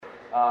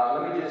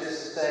Let me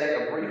just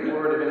say a brief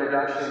word of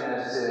introduction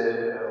as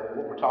to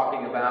what we're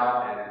talking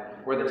about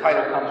and where the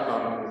title comes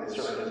from, because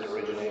it certainly doesn't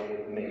originate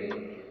with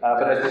me.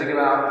 But as we think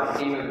about the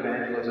theme of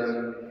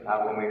evangelism,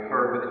 when we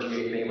heard what the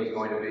GA theme was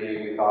going to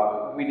be, we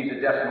thought we need to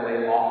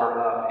definitely offer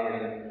up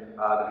in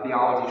the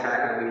theology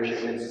track of the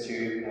Leadership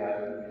Institute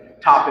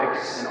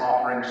topics and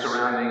offerings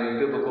surrounding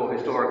biblical,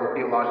 historical,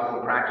 theological,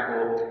 and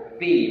practical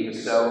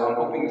themes. So I'm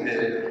hoping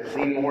to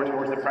lean more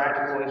towards the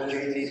practical, as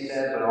JT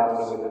said, but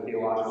also with the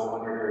theological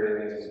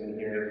undergirding as we've been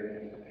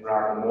hearing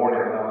throughout the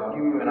morning.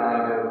 You and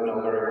I both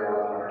know very well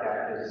that our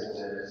catechism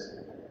is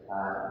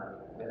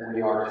that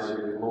we are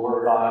to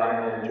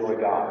glorify and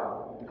enjoy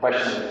God. The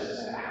question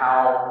is,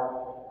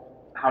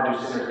 how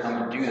do sinners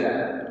come to do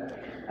that?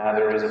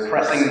 There is a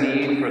pressing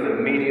need for the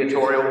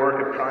mediatorial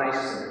work of Christ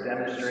and the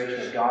demonstration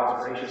of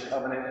God's gracious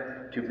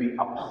covenant to be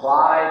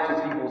applied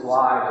to people's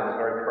lives in a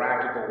very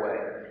practical way.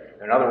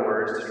 In other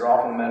words, to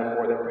draw from the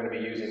metaphor that we're going to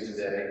be using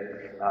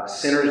today,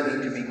 sinners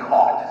need to be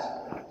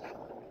caught.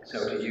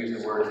 So to use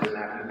the words in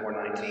Matthew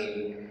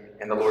 4:19,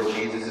 and the Lord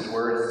Jesus'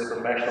 words to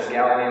the professional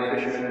Galilean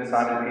fishermen,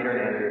 Simon, Peter,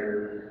 and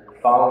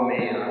Andrew, "Follow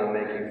me, and I will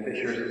make you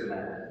fishers of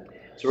men."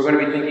 So we're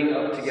going to be thinking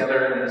up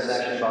together in this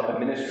section about the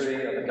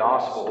ministry of the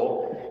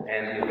gospel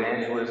and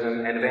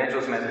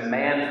evangelism as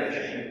man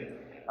fishing.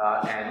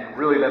 And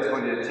really that's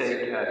going to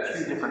take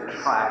two different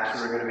tracks.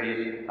 We're going to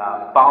be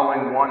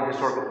following one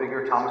historical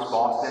figure, Thomas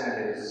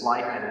Boston, his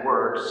life and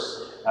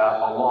works,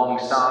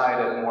 alongside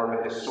of more of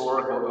a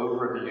historical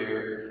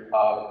overview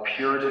of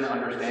Puritan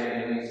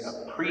understandings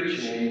of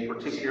preaching,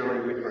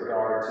 particularly with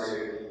regard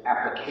to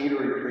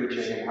applicatory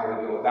preaching and how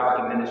we go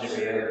about the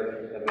ministry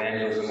of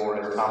evangelism, or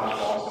as Thomas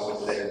Boston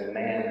would say,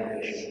 man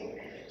fishing.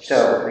 So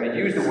we're going to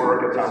use the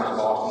work of Thomas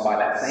Boston by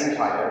that same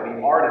title,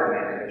 The Art of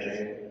Man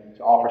Fishing,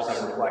 to offer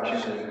some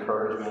reflections and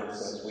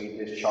encouragements as we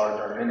discharge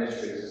our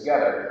ministries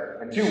together.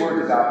 And two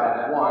words about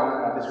that.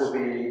 One, this will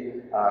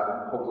be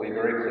hopefully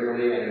very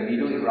clearly and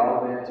immediately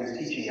relevant to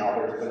teaching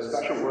elders, but a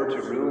special word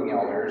to ruling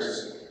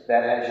elders,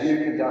 that as you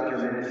conduct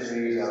your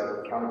ministries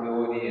of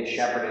accountability and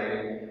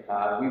shepherding,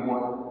 we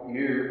want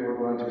you who are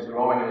going to be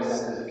growing in a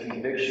sense of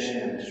conviction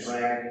and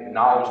strength and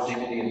knowledge,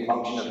 dignity, and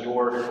function of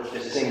your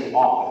distinct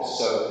office.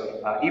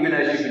 So even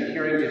as you've been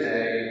hearing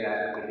today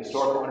that the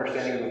historical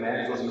understanding of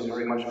evangelism is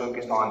very much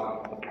focused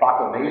on the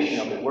proclamation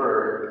of the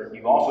word,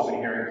 you've also been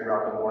hearing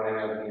throughout the morning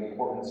of the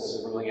importance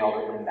of the ruling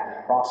elder in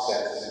that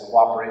process in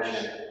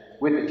cooperation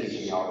with the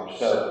teaching elder.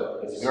 So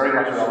it's very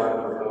much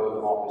relevant for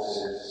both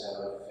offices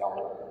of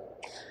elder.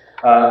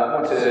 I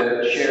want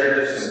to share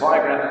just some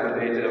biographical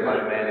data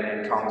about a man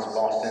named Thomas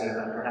Boston.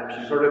 Perhaps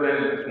you've heard of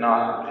him. If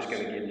not, I'm just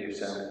going to give you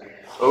some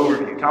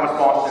overview. Thomas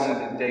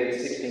Boston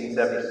dates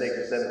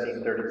 1676 to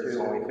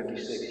 1732, only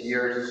 56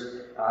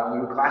 years. We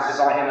would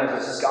classify him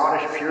as a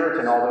Scottish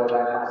Puritan, although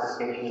that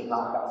classification has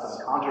not got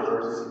some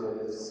controversy,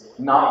 because it's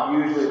not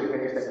usually the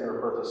case that we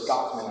refer to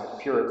Scotsmen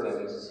as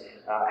Puritans.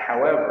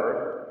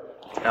 However,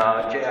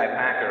 J.I.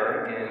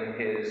 Packer, in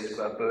his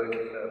book,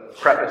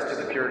 Preface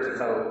to the Puritan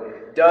Hope,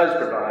 does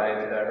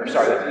provide, that's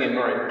Ian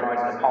Murray,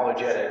 provides an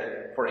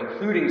apologetic for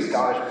including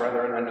Scottish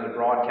brethren under the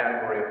broad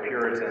category of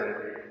Puritan,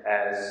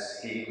 as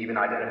he even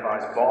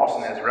identifies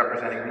Boston as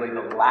representing really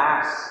the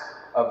last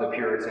of the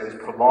Puritans,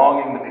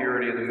 prolonging the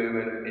purity of the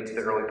movement into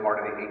the early part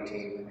of the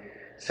 18th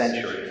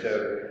century.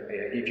 So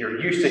if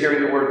you're used to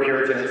hearing the word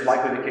Puritan, it's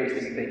likely the case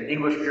that you think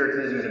English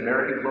Puritanism and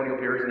American colonial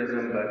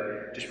Puritanism,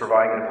 but just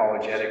providing an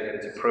apologetic that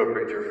it's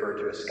appropriate to refer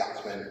to a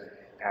Scotsman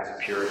as a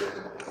Puritan.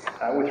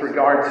 With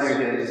regard to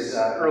his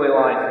early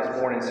life, he was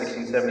born in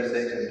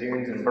 1676 in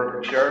Dunes in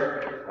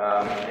Berkshire,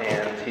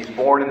 and he's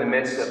born in the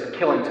midst of the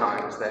killing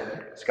times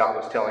that Scott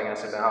was telling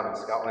us about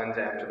in Scotland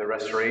after the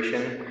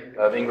restoration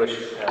of English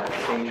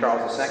King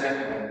Charles II,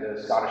 and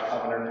the Scottish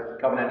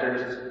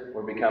Covenanters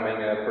were becoming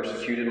a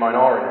persecuted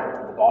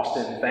minority. The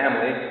Boston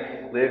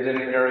family lived in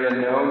an area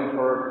known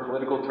for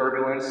political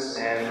turbulence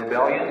and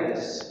rebellion.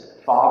 His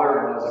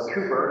father was a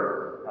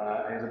cooper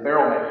and he was a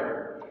barrel maker.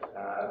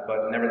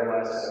 But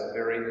nevertheless,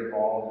 very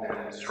involved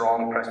in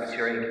strong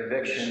Presbyterian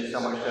conviction, so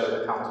much so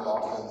that Thomas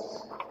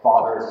Boston's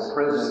father is in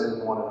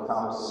prison. One of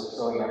Thomas's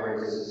early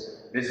memories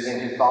is visiting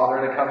his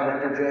father in a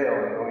Covenanter jail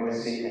and going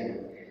to see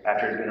him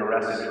after he'd been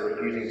arrested for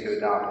refusing to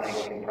adopt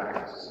Anglican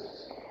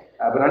practices.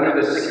 But under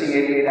the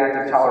 1688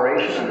 Act of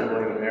Toleration under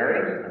William and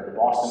Mary, the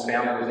Boston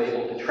family was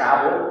able to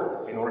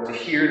travel in order to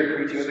hear the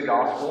preaching of the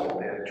gospel.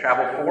 They had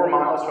traveled 4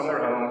 miles from their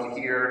home to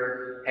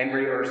hear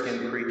Henry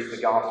Erskine preach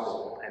the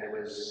gospel. And it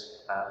was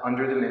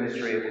under the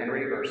ministry of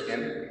Henry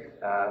Erskine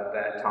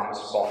that Thomas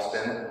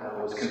Boston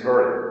was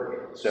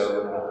converted.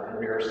 So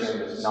Henry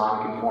Erskine was a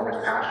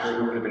nonconformist pastor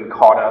who would have been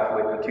caught up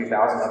with the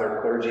 2,000 other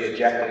clergy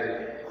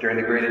ejected during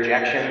the Great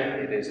Ejection.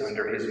 It is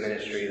under his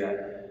ministry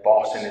that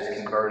Boston is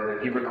converted.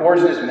 And he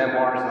records in his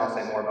memoirs, and I'll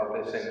say more about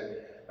this in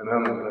a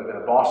moment,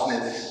 but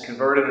Boston is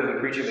converted to the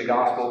preaching of the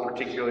gospel,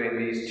 particularly in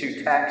these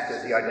two texts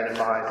as he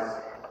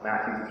identifies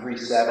Matthew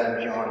 3:7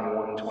 and John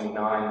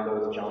 1:29,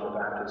 both John the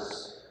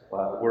Baptist's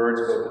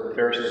words both of the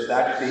Pharisees and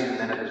Sadducees, and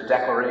then his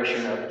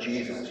declaration of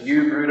Jesus.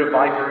 You brood of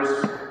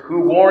vipers,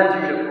 who warned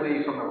you to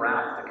flee from the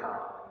wrath to come?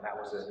 And that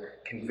was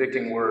a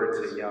convicting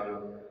word to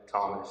young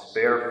Thomas.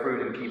 Bear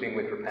fruit in keeping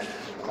with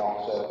repentance. And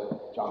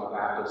also John the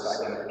Baptist's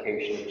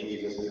identification of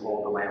Jesus.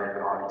 Behold the Lamb of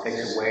God who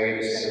takes away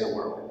the sin of the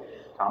world.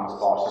 Thomas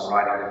Boston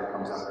writing that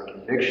comes under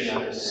conviction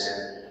of his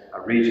sin,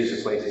 reaches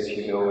a place of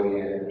humility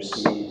and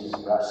receives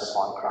and rests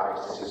upon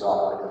Christ as is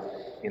offered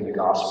in the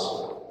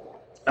gospel.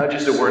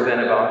 Just a word then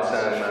about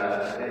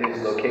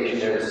his location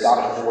there, the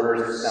Scottish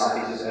borders, the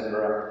southeast of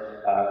Edinburgh.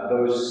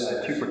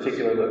 Those two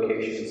particular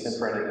locations,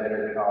 Simprin and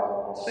Ettrick,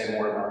 I'll say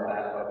more about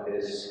that, of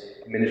his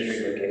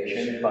ministry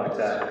location.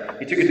 But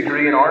he took a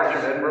degree in arts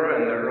from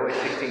Edinburgh in the early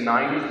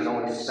 1690s, but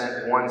only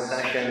spent one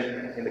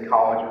session in the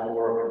college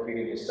before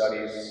completing his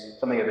studies,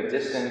 something of a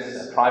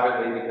distance,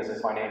 privately because of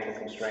financial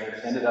constraints.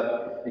 Ended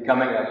up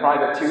becoming a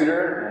private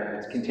tutor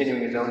and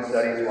continuing his own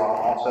studies while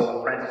also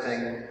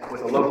apprenticing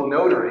with a local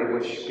notary,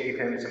 which gave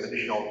him some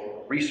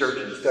additional research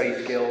and study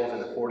skills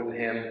and afforded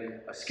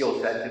him a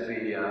skill set to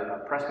be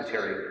a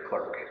presbytery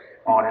clerk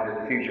on into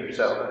the future.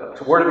 So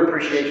it's a word of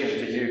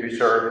appreciation to you who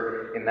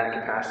serve in that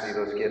capacity.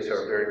 Those gifts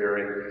are very,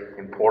 very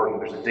important.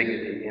 There's a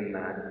dignity in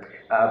that.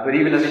 But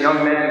even as a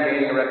young man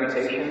gaining a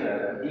reputation,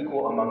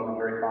 equal among the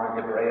very fine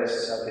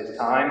Hebraists of his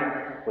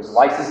time, was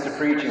licensed to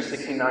preach in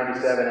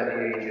 1697 at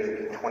the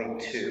age of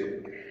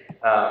 22.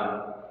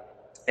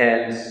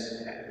 And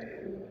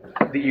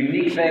the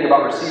unique thing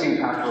about receiving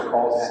pastoral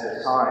calls at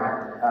this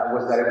time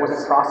was that it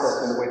wasn't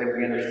processed in the way that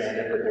we understand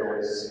it, that there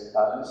was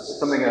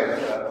something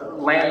of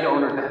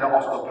landowners that had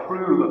also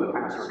approved of the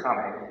pastor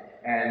coming.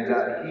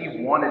 And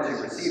he wanted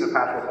to receive a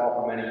pastoral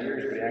call for many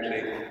years, but he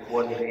actually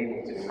wasn't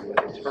able to.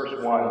 But his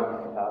first one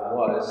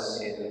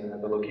was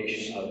in the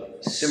location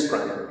of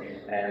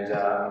Simprin. And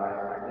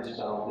I just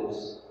found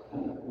this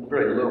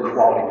very low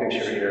quality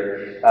picture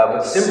here.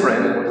 But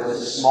Simprin was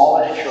the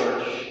smallest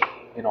church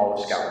in all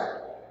of Scotland.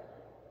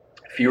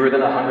 Fewer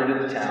than 100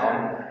 in the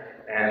town,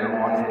 and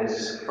on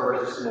his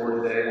first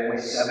Lord's Day,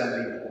 only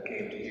 7 people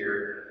came to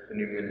hear the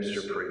new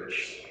minister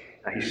preach.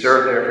 He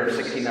served there from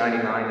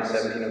 1699 to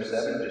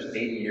 1707, just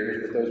 8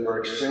 years, but those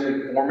were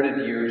extremely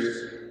formative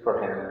years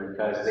for him,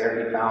 because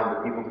there he found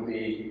the people to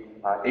be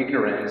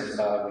ignorant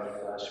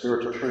of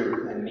spiritual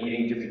truth and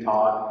needing to be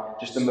taught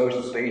just the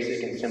most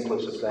basic and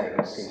simplest of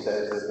things. He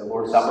says that the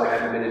Lord's Supper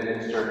hadn't been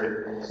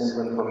administered in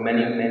Simprin for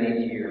many,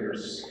 many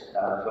years,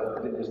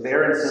 but it was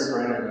there in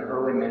Simprin in the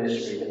early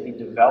ministry that he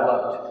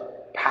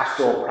developed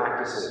pastoral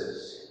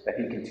practices that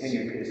he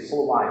continued his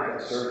whole life and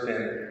served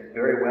him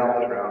very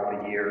well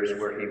throughout the years,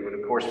 where he would,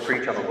 of course,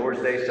 preach on the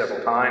Lord's Day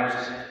several times.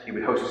 He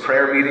would host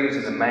prayer meetings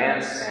in the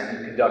manse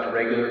and conduct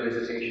regular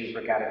visitations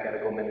for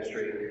catechetical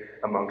ministry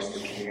amongst the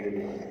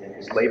community. And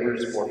his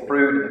labors bore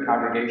fruit, and the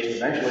congregation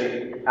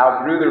eventually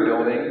outgrew their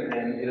building,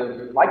 and it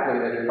is likely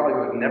that he probably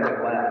would have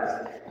never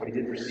left, but he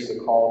did receive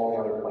a call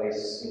to another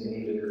place in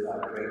need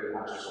of greater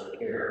pastoral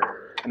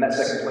care. And that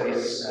second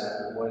place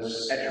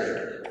was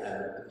Ettrick,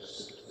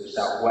 to the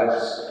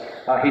southwest.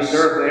 He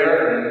served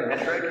there in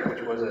Ettrick,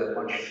 which was a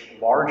much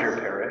larger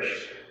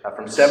parish,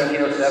 from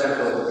 1707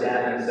 till his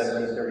death in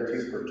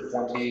 1732 for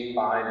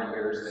 25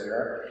 years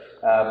there.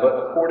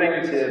 But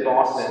according to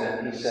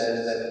Boston, he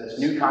says that this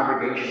new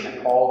congregation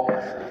that called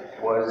him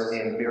was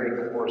in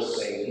very poor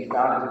state. He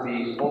found it to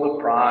be full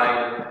of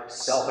pride,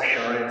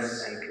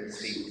 self-assurance, and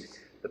conceit.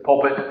 The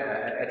pulpit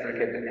at Ettrick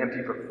had been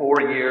empty for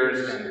 4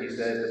 years, and he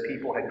says the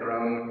people had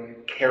grown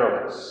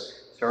careless.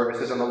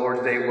 Services on the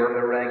Lord's Day were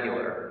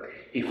irregular.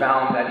 He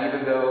found that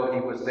even though he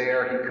was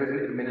there, he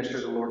couldn't administer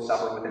the Lord's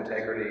Supper with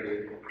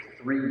integrity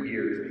for 3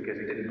 years because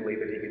he didn't believe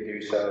that he could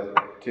do so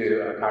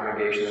to a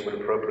congregation that would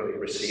appropriately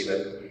receive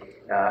it.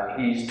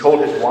 He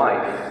told his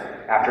wife,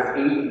 after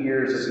 8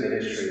 years of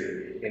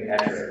ministry in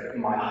Ettrick,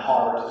 "My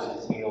heart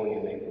is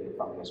alienated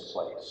from this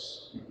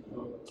place."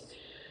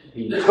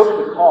 He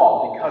took the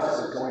call because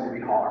it was going to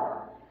be hard.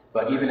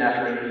 But even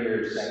after 8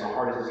 years, saying, "My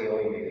heart is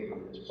alienated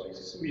from this place,"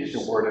 it's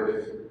just a word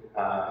of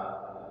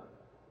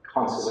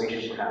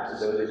consolation, perhaps,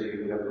 to those of you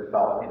who ever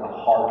felt in a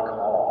hard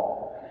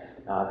call,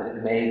 that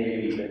it may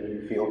be that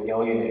you feel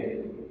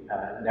alienated.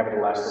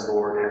 Nevertheless, the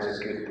Lord has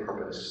a good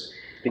purpose.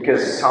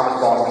 Because Thomas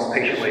Boston's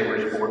patient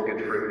labors bore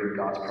good fruit in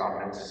God's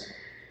providence.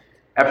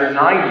 After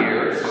 9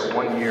 years, so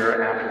 1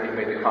 year after he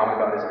made the comment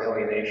about his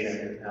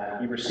alienation,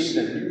 he received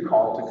a new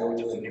call to go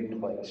to a new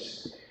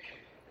place.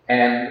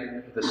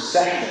 And the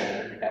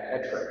session at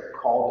Ettrick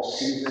called a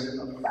season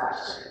of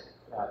fasting.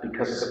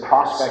 Because the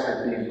prospect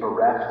of being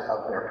bereft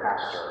of their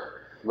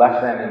pastor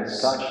left them in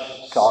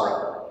such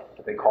sorrow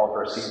that they called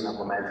for a season of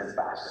lament and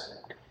fasting.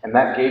 And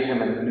that gave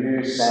him a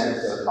new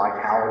sense of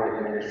vitality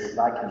of ministry.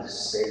 I can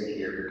stay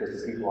here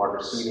because the people are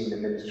receiving the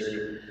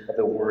ministry of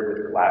the word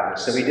with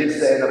gladness. So he did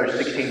stay another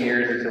 16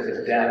 years until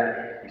his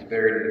death. He's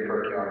buried in the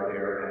kirkyard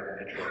there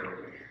at Ettrick.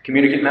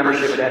 Communicant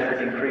membership at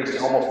Ettrick increased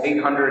to almost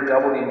 800,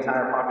 double the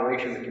entire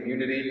population of the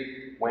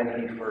community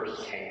when he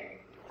first came.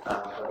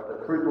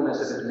 The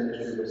fruitfulness of his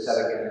ministry was set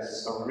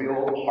against a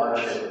real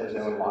hardship in his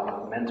own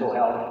life: mental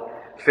health,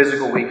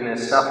 physical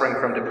weakness, suffering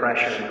from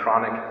depression and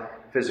chronic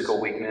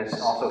physical weakness.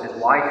 Also, his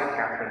wife,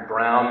 Catherine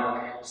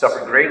Brown,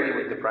 suffered greatly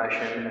with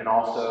depression and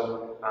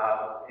also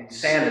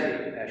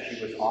insanity, as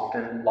she was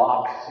often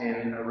locked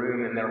in a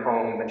room in their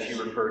home that she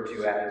referred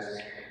to as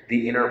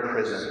the inner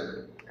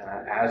prison.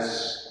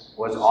 As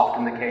was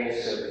often the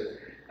case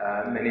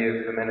of many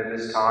of the men at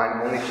this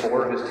time, only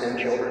 4 of his 10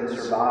 children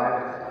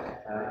survived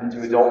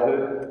into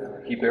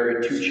adulthood. He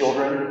buried 2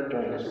 children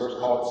during his first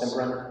call at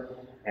Cimbron,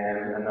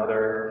 and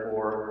another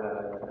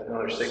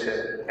 6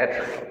 at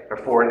Ettrick, or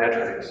 4 at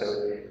Ettrick.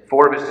 So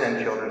 4 of his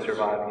 10 children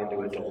surviving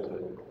into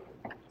adulthood.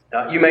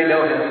 You may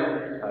know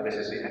him. This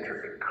is the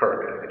Ettrick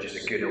Kirk, just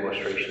a good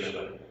illustration of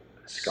a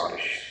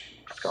Scottish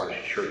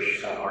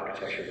church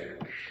architecture there.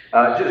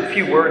 Just a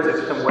few words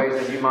of some ways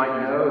that you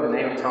might know the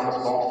name of Thomas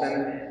Boston.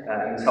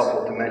 And it's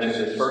helpful to mention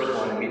this first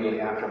one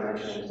immediately after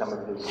mentioning some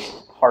of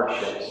his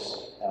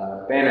hardships.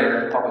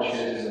 Banner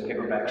publishes in the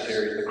paperback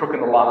series The Crook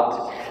in the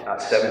Lot,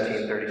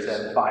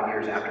 1737, 5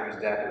 years after his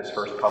death. It was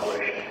first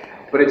published.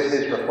 But it's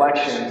his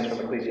reflections from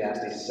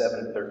Ecclesiastes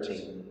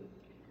 7:13.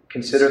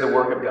 Consider the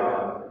work of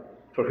God,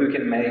 for who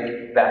can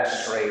make that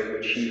straight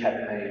which he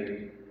hath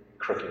made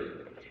crooked?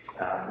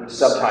 The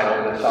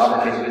subtitle, The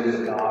Sovereignty and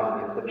Wisdom of God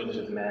and the Afflictions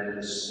of Men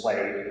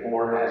Displayed,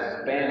 or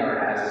as Banner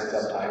has its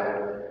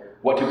subtitle,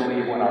 What to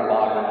Believe When Our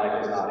Lot in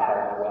Life Is Not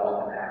Health,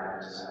 Wealth, and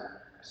Happiness.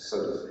 So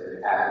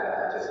add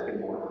that to be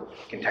more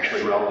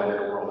contextually relevant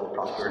in a world of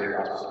prosperity,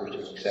 gospel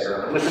preaching,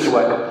 etc. Listen to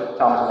what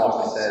Thomas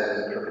Boston says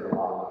in The Crook in the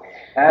Lot.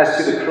 As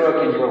to the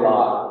crook in your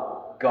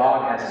lot,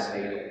 God has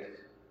made it,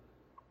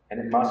 and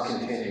it must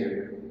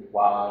continue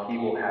while he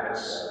will have it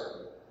so.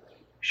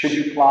 Should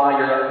you ply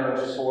your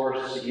utmost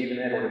force to even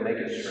it or to make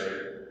it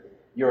straight,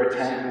 your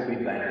attempt will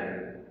be vain.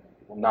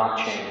 It will not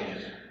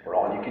change, for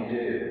all you can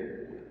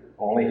do.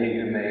 Only he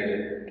who made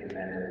it can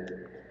mend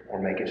it or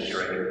make it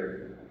straight.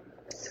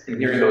 And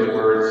hearing those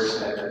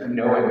words,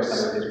 knowing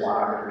some of his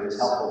biography, is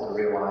helpful to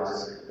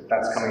realize that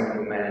that's coming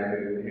from a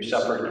man who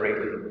suffered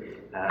greatly.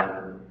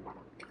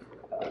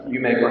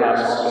 You may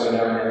perhaps also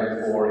know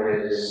him for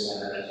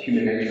his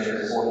Human Nature and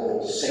his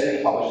Fourfold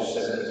Saint, published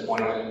in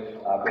 1720.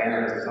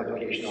 Banner has a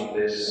publication on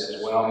this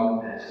as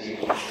well, as he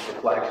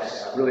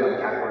reflects really on the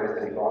categories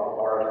that he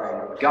borrowed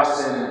from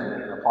Augustine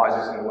and then applies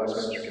it in the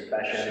Westminster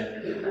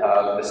Confession.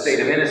 The state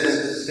of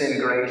innocence, sin,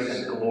 grace,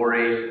 and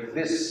glory.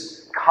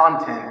 This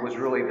content was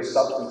really the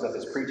substance of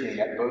his preaching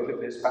at both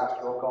of his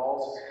pastoral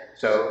calls.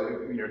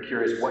 So if you're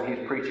curious what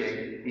he's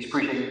preaching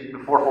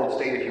the fourfold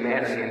state of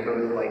humanity in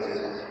both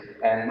places.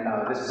 And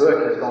this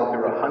book has gone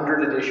through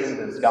 100 editions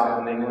in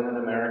Scotland, England, and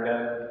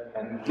America.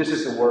 And this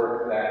is the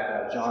work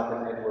that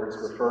Jonathan Edwards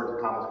referred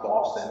to Thomas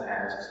Boston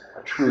as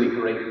a truly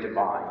great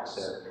divine.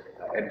 So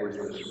Edwards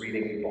was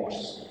reading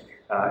Boston.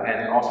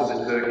 And also this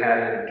book had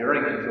an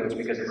enduring influence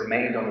because it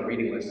remained on the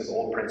reading list of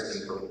Old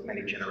Princeton for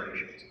many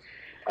generations.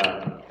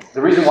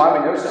 The reason why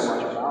we know so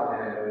much about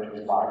him is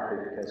his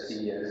biography, because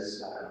he,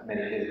 as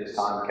many did at this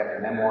time,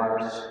 kept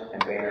memoirs,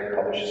 and Banner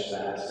publishes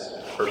that,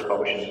 first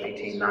published in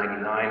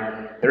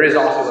 1899. There is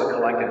also a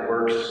collected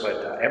works,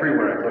 but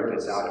everywhere I've looked,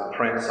 it's out of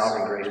print,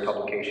 Sovereign Grace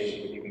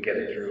Publications. You can get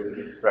it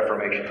through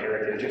Reformation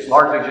Heritage. It's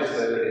largely just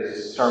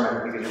his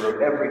sermon, because he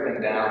wrote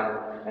everything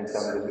down, and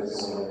some of his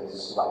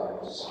miscellaneous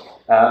writings.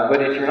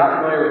 But if you're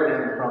not familiar with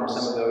him from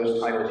some of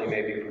those titles, you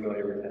may be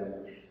familiar with him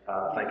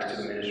thanks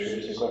to the ministry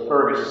of Sinclair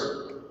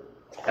Ferguson.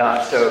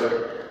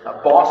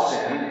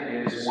 Boston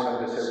is one of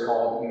the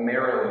so-called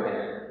Marrow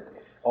Men,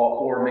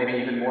 or maybe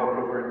even more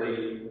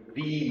appropriately,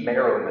 the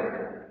Marrow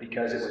Man,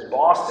 because it was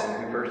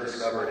Boston who first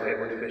discovered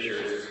Edward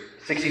Fisher's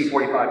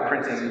 1645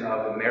 printing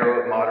of the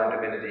Marrow of Modern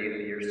Divinity in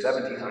the year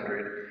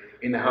 1700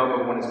 in the home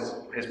of one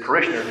of his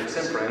parishioners at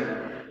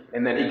Cimbron,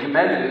 and then he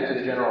commended it to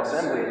the General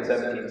Assembly in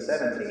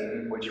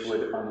 1717, which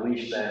would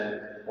unleash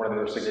then one of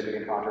the most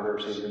significant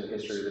controversies in the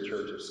history of the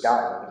Church of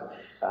Scotland.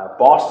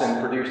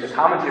 Boston produced a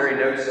commentary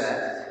note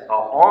set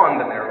on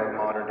the Marrow of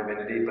Modern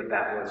Divinity, but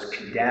that was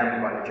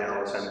condemned by the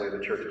General Assembly of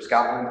the Church of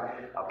Scotland.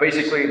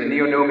 Basically, the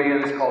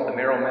Neo-Nomians called the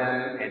Marrow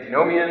Men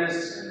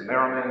antinomians, and the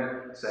Marrow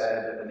Men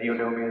said that the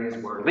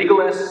Neo-Nomians were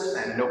legalists,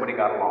 and nobody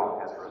got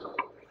along as a result.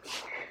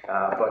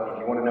 But if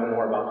you want to know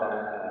more about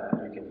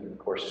that, you can, of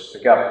course,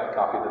 pick up a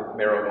copy of the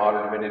Marrow of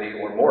Modern Divinity,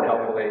 or more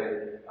helpfully,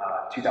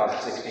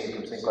 2016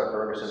 from Sinclair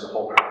Ferguson, The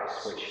Whole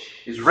Christ, which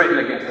is written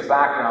against the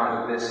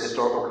background of this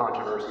historical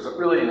controversy, but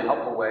really in a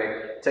helpful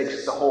way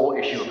takes the whole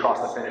issue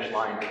across the finish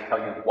line to tell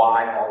you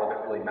why all of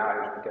it really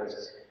matters,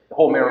 because the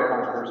whole Marrow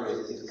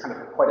controversy is kind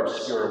of quite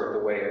obscure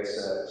with the way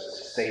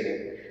it's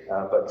stated,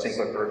 but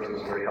Sinclair Ferguson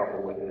is very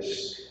helpful with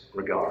this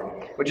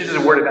regard. Which is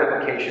a word of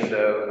application,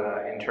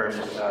 though, in terms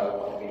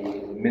of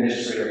the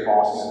ministry of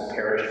Boston as a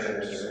parish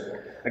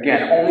minister.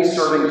 Again, only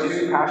serving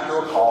 2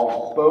 pastoral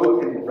calls,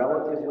 both in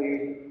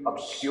relatively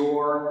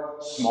obscure,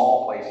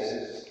 small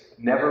places,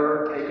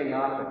 never taking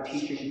up a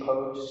teaching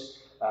post,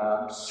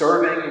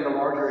 serving in the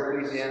larger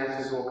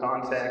ecclesiastical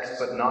context,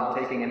 but not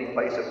taking any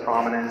place of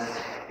prominence.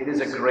 It is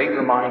a great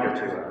reminder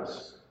to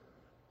us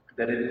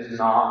that it is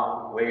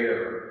not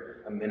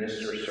where a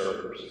minister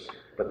serves,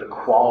 but the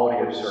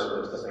quality of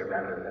service that they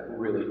render that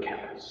really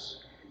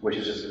counts. which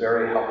is a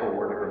very helpful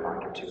word of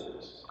reminder to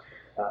us.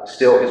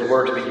 Still, his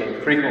works became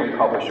frequently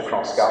published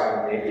across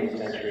Scotland in the 18th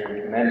century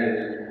and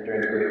commended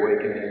during the Great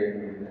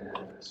Awakening,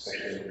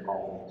 especially in the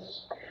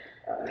colonies.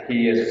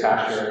 He, as a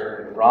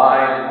pastor, would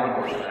ride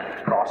on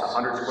horseback across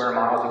 100 square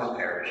miles of his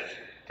parish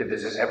to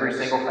visit every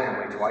single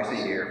family twice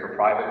a year for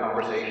private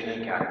conversation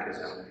and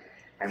catechism.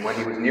 And when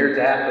he was near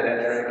death at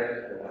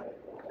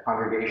Ettrick, the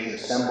congregation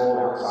assembled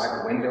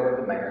outside the window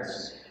of the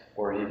manse,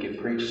 where he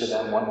could preach to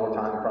them one more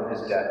time from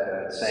his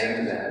deathbed,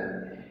 saying to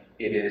them,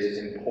 "It is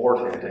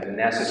important and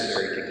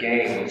necessary to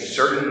gain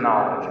certain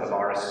knowledge of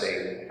our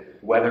estate,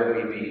 whether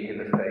we be in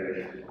the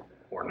faith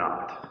or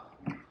not."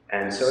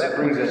 And so that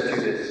brings us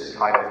to this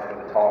title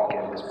for the talk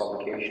and this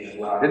publication as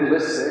well. I didn't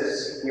list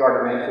this, The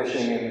Art of Man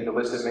Fishing, in the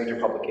list of major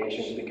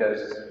publications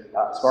because,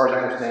 as far as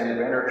I understand,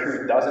 the Banner of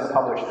Truth doesn't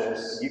publish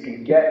this. You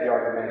can get The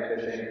Art of Man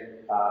Fishing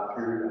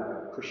through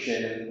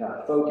Christian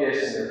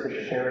Focus and their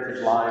Christian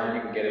Heritage line, and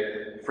you can get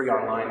it free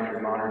online through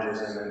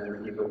Monergism and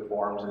through ebook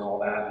forums and all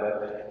that.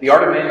 But The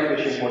Art of Man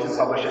Fishing wasn't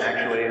published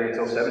actually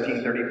until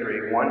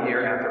 1733, 1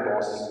 year after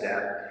Boston's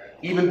death,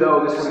 even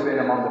though this would have been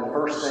among the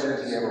first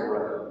things he ever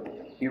wrote.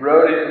 He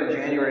wrote it in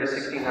January of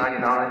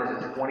 1699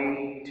 as a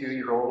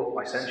 22-year-old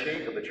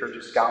licentiate of the Church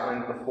of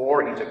Scotland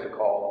before he took the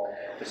call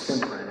to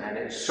Simperin. And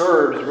it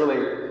serves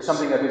really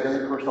something of his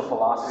own personal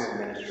philosophy of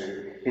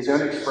ministry, his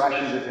own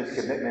expressions of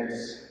his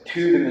commitments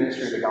to the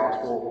ministry of the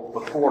gospel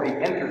before he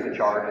entered the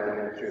charge of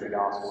the ministry of the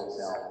gospel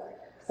itself.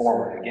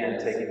 Forward, again,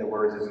 taking the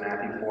words of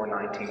Matthew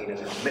 4:19 as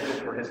a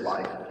commitment for his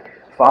life.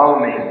 "Follow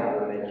me, and I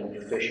will make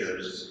you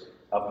fishers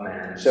of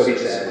men." So he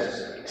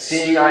says,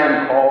 "Seeing I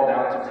am called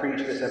out to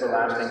preach this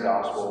everlasting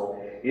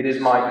gospel, it is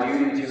my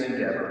duty to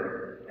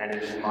endeavor, and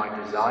it is my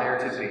desire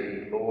to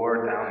be,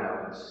 Lord,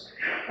 thou knowest,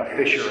 a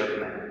fisher of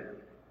men."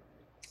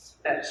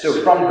 So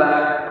from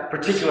that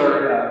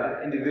particular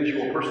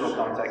individual personal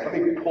context, let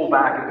me pull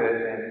back a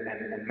bit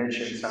and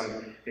mention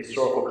some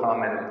historical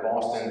comment of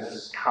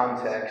Boston's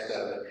context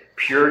of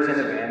Puritan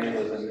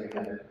evangelism and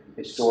kind of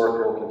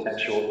historical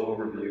contextual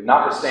overview.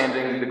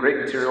 Notwithstanding the great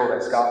material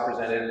that Scott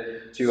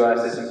presented to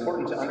us, it's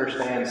important to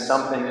understand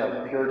something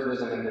of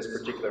Puritanism in this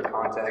particular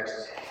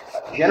context.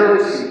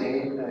 Generally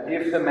speaking,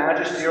 if the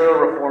magisterial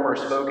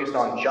reformers focused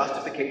on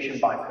justification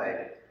by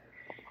faith,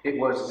 it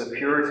was the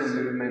Puritan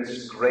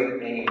movement's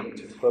great aim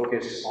to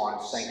focus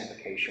on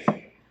sanctification.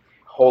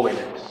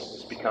 Holiness.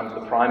 This becomes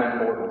the prime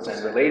importance,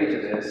 and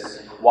related to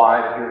this,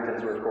 why the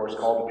Puritans were, of course,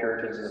 called the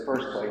Puritans in the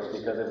first place,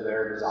 because of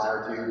their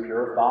desire to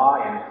purify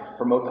and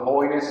promote the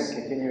holiness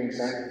and continuing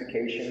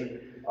sanctification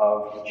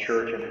of the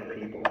church and the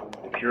people.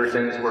 The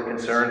Puritans were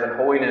concerned that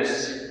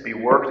holiness be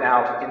worked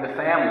out in the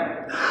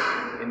family,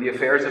 in the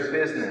affairs of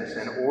business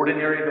and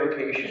ordinary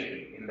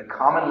vocation, in the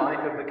common life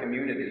of the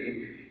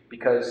community,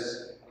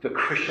 because the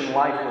Christian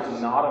life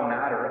was not a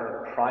matter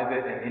of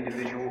private and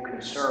individual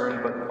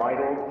concern, but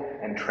vital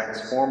and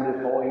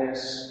transformative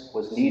holiness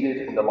was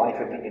needed in the life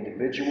of the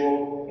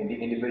individual in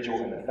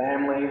the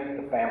family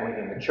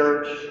in the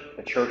church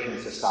in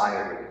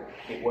society.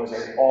 It was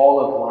an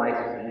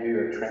all-of-life view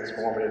of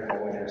transformative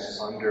holiness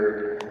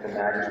under the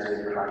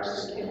majesty of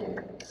Christ the King.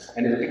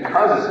 And it's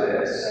because of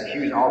this,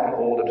 Hughes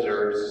Alpenhold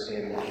observes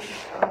in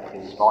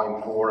his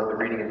volume 4 of the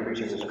Reading and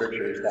Preaching of the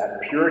Scriptures,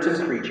 that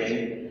Puritan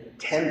preaching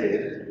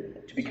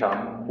tended to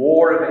become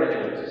more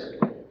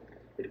evangelistic.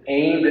 It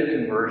aimed at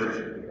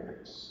conversion.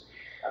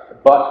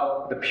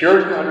 But the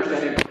Puritan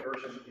understanding of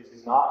conversion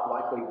is not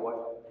likely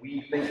what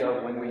we think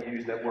of when we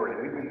use that word.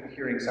 And we've been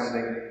hearing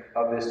something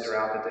of this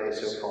throughout the day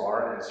so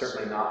far, and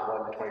certainly not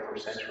what the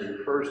 21st century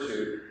refers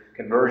to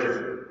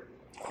conversion.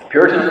 The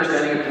Puritan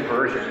understanding of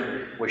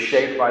conversion was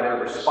shaped by their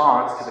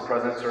response to the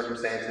present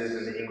circumstances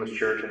in the English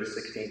church in the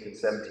 16th and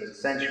 17th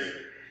century.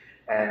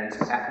 And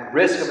at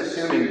risk of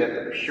assuming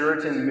that the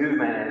Puritan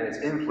movement and its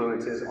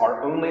influences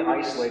are only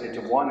isolated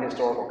to one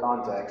historical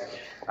context,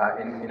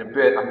 in a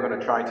bit I'm going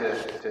to try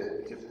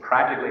to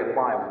practically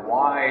apply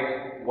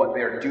why what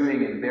they're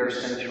doing in their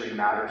century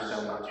matters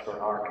so much for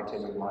our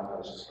continuing life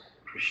as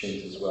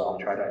Christians as well. I'll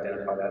try to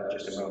identify that in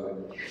just a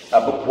moment.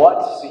 But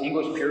what the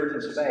English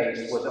Puritans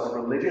faced was a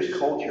religious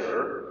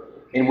culture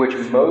in which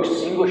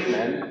most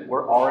Englishmen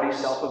were already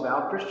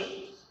self-avowed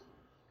Christians.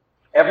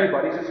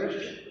 Everybody's a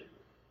Christian,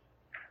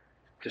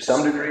 to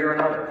some degree or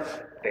another.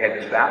 They had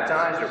been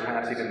baptized or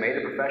perhaps even made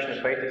a profession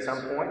of faith at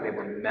some point. They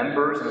were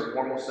members in a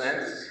formal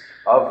sense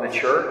of the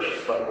church,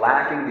 but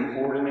lacking the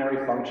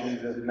ordinary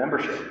functions of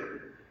membership.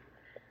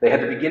 They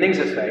had the beginnings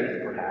of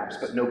faith, perhaps,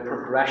 but no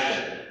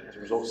progression. As a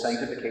result,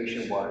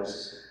 sanctification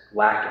was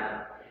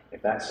lacking.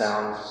 If that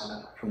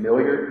sounds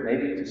familiar,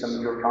 maybe, to some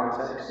of your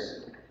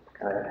context,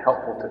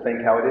 helpful to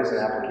think how it is in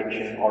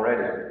application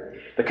already.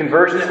 The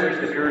conversion in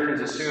which the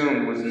Puritans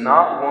assumed was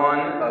not one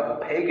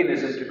of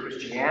paganism to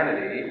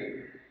Christianity,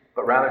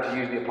 but rather, to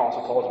use the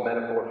Apostle Paul's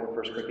metaphor from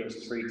 1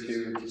 Corinthians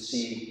 3:2, to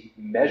see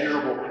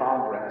measurable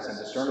progress and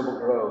discernible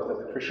growth of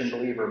the Christian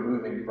believer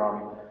moving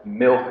from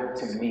milk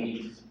to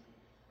meat,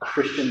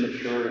 Christian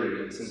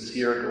maturity and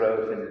sincere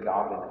growth in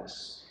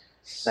godliness.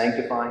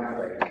 sanctifying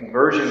faith.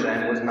 Conversion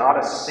then was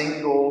not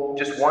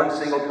just one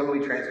single totally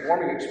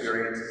transforming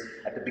experience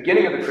at the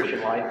beginning of the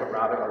Christian life, but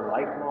rather a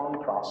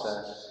lifelong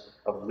process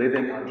of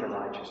living unto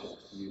righteousness,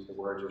 to use the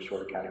words of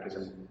Shorter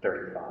Catechism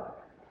 35.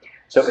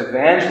 So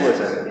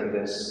evangelism in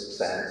this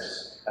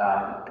sense,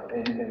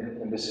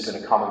 and this has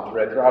been a common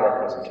thread throughout our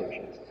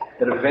presentations,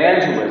 that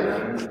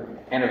evangelism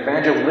and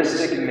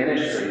evangelistic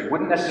ministry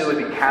wouldn't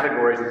necessarily be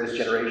categories that this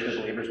generation of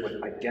believers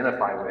would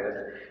identify with,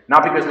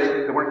 not because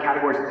they weren't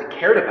categories that they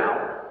cared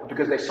about, but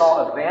because they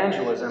saw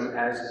evangelism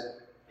as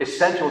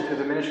essential to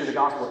the ministry of the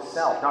gospel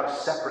itself, not a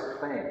separate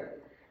thing.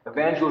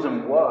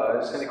 Evangelism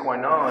was sine qua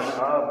non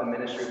of the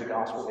ministry of the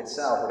gospel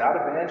itself. Without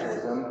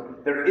evangelism,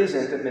 there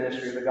isn't a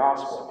ministry of the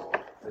gospel.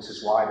 This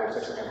is why there's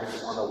such an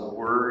emphasis on the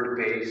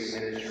word-based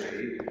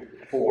ministry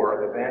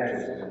for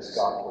evangelism, as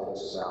Scott told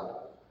us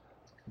about.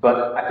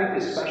 But I think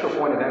the special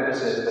point of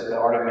emphasis that the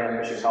Art of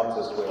Man Fishing helps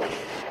us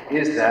with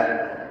is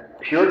that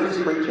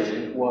Puritan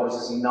preaching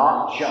was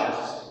not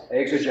just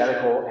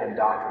exegetical and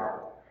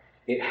doctrinal.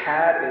 It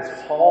had its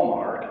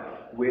hallmark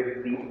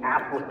with the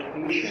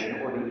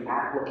application or the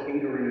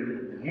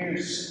applicatory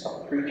use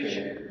of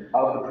preaching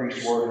of the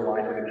preached word in the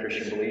life of the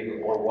Christian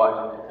believer, or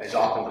what is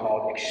often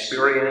called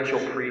experiential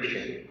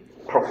preaching.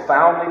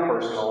 Profoundly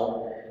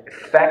personal,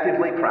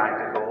 effectively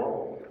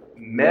practical,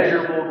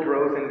 measurable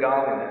growth in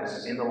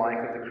godliness in the life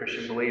of the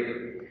Christian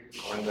believer.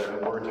 Or in the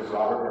words of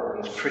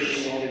Robert Burns,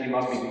 Christianity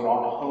must be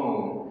brought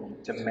home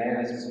to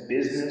man's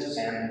business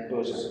and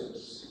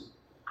bosoms.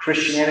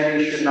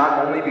 Christianity should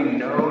not only be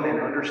known and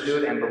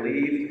understood and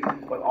believed,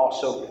 but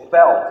also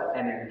felt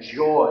and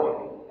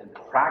enjoyed and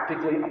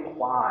practically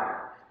applied.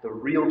 The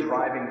real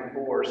driving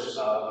force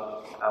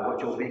of what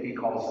Joel Beeke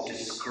calls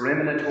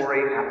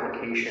discriminatory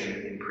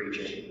application in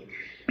preaching.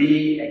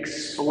 Be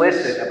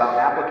explicit about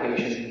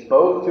application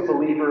both to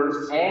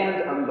believers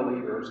and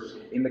unbelievers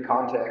in the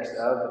context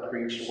of the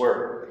preached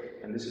word.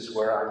 And this is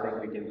where I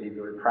think we can be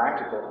very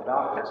practical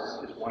about this.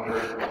 I just wonder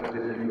if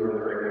you are the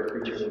regular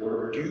preacher of the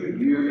word, do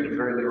you, in a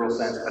very literal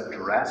sense,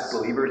 address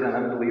believers and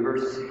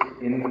unbelievers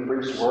in the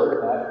preached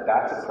word?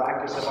 That's a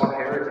practice of our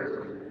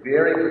heritage.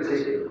 Very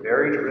particular,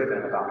 very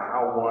driven about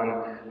how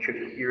one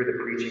should hear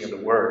the preaching of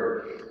the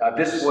word.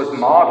 This was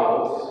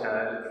modeled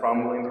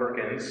from William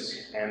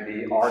Perkins and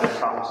the Art of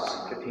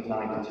Prophesying,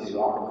 1592,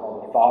 often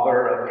called the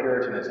father of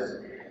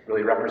Puritanism,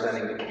 really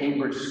representing the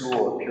Cambridge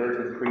school of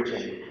Puritan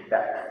preaching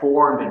that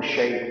formed and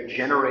shaped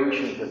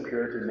generations of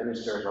Puritan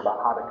ministers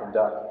about how to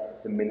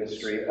conduct the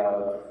ministry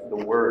of the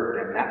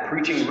word. And that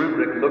preaching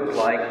rubric looked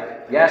like,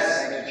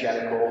 yes,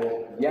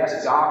 exegetical,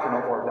 yes,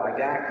 doctrinal or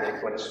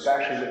didactic, but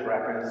especially with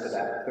reference to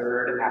that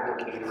third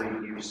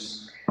applicatory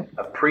use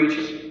of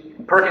preaching.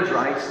 Perkins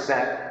writes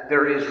that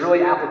there is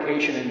really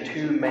application in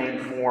two main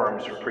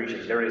forms for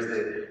preaching. There is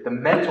the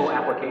mental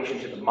application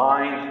to the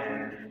mind,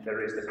 and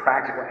there is the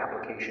practical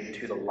application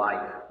to the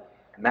life.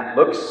 And that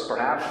looks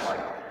perhaps like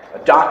a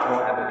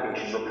doctrinal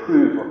application,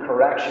 reproof or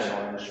correction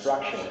or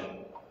instruction.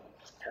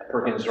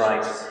 Perkins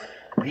writes,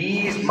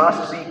 "These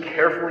must be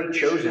carefully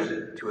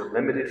chosen to a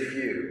limited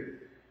few,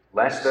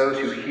 lest those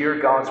who hear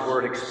God's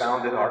word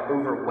expounded are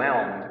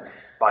overwhelmed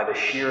by the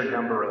sheer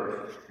number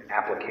of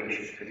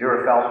applications." Have you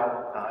ever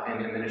felt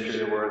in the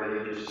ministry of the word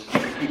that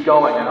you keep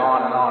going and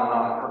on and on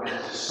and on?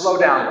 Slow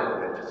down a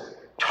little bit.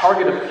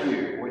 Target a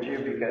few, would you?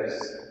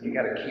 Because you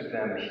got to keep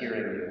them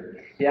hearing you.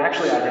 He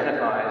actually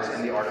identifies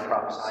in the Art of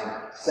Prophesying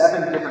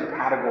 7 different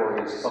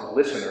categories of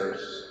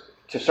listeners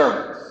to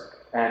sermons.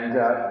 And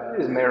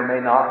this may or may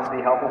not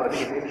be helpful, but I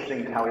think it's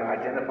interesting how he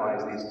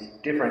identifies these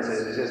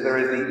differences. He says there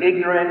is the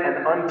ignorant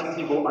and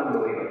unteachable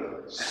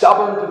unbeliever,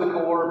 stubborn to the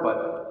core,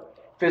 but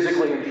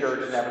physically in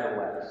church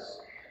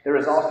nevertheless. There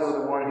is also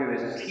the one who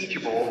is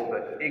teachable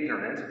but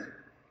ignorant,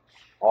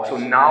 also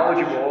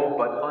knowledgeable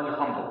but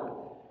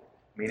unhumbled,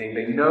 meaning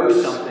they know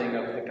something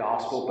of the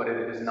gospel, but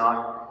it has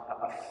not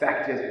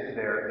affected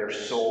their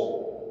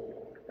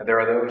soul. And there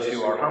are those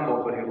who are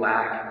humble but who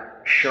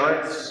lack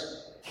assurance.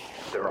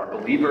 There are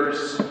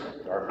believers,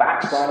 there are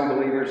backsliding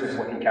believers, and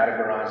what he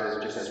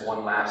categorizes just as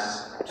one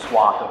last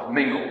swath of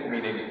mingle,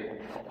 meaning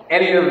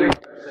any of these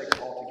are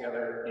taken all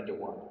together into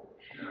one.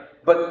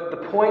 But the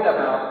point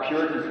about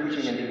Puritan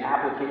preaching and the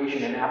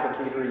application and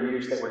applicatory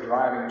use that we're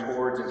driving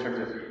towards in terms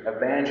of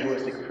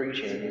evangelistic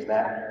preaching is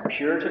that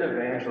Puritan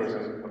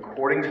evangelism,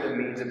 according to the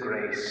means of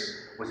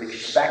grace, was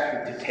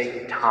expected to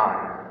take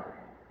time.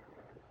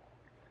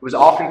 It was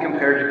often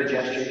compared to the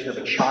gestation of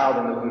a child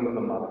in the womb of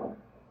a mother.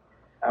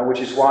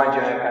 Which is why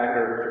J.I.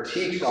 Packer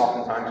critiques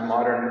oftentimes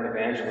modern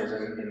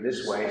evangelism in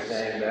this way,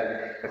 saying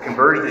that a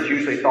conversion is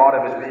usually thought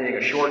of as being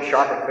a short,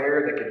 sharp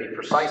affair that can be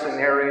precisely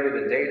narrated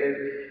and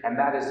dated, and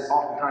that is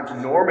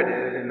oftentimes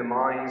normative in the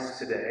minds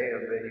today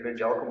of the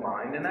evangelical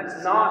mind. And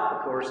that's not,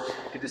 of course,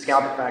 to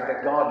discount the fact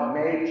that God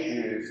may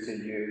choose to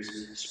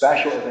use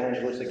special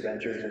evangelistic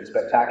ventures in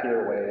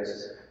spectacular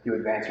ways to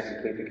advance or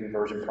complete the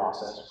conversion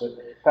process.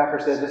 But Packer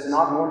says it's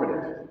not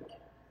normative.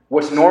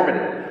 What's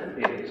normative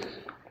is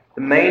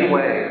the main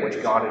way in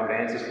which God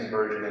advances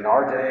conversion in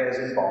our day, as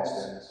in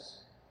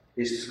Boston's,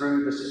 is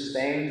through the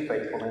sustained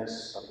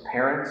faithfulness of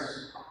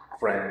parents,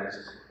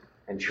 friends,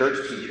 and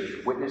church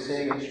teachers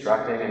witnessing,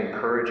 instructing, and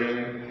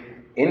encouraging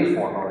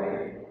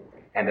informally,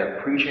 and of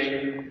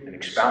preaching and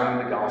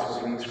expounding the gospel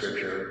from the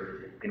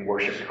Scripture in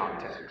worship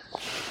context.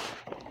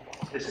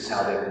 This is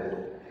how they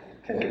would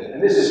think it.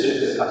 And this is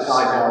just a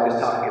sidebar.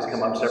 This topic has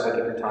come up several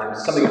different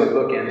times. Something of a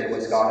bookend to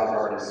what Scott has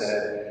already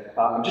said.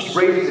 I'm just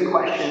raising the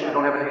question. I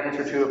don't have an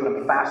answer to it, but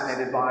I'm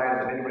fascinated by it.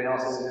 And if anybody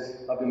else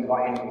is, I've been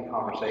inviting to the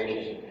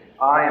conversation.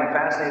 I am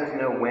fascinated to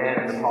know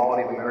when the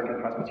polity of American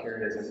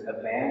Presbyterianism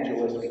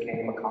evangelist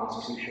became a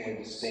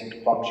constitutionally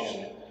distinct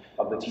function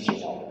of the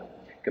teaching elder,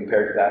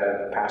 compared to that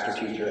of pastor,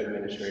 teacher,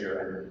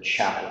 administrator, and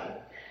chaplain.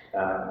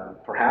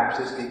 Perhaps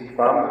this came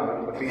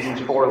from Ephesians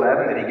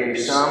 4:11, that he gave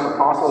some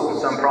apostles and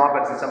some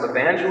prophets and some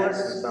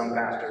evangelists and some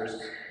pastors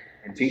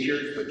and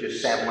teachers, but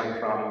just sampling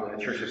from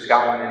the Church of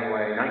Scotland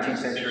anyway. 19th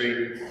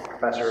century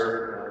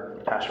professor,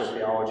 pastoral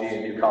theology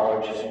at New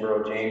College,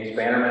 Edinburgh, James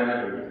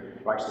Bannerman, who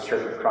writes The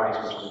Church of Christ,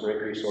 which is a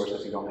great resource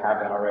if you don't have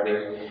that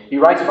already. He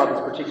writes about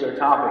this particular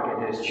topic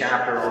in his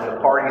chapter on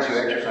the parties who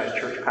exercise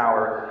church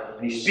power,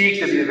 and he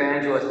speaks of the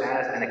evangelist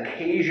as an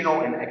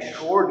occasional and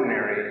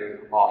extraordinary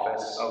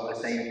office of the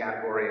same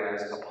category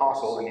as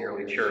apostle in the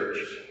early church.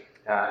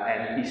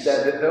 And he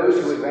said that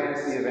those who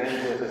advanced the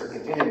evangelist as a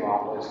continuing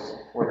office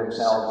were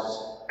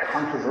themselves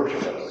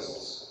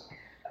controversialists.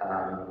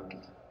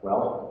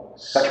 Well,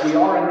 such we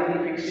are in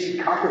the EPC,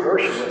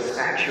 controversialists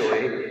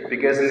actually,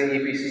 because in the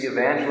EPC,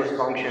 evangelist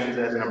functions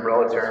as an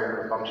umbrella term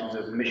for functions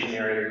of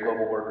missionary,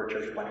 global worker,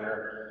 church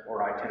planner,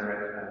 or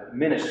itinerant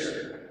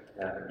minister.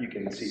 You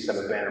can see some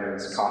of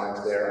Bannerman's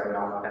comments there. I'm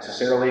not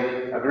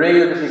necessarily agreeing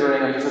or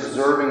disagreeing. I'm just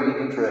observing the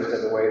interest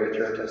of the way the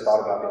church has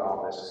thought about the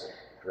office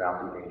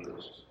throughout the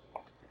ages.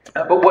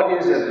 But what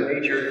is a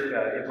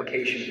major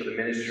implication for the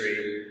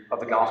ministry of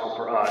the gospel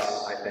for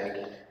us, I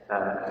think,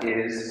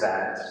 is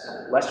that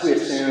lest we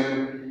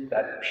assume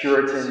that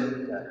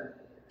Puritan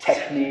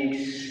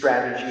techniques,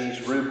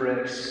 strategies,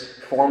 rubrics,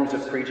 forms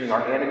of preaching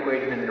are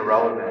antiquated and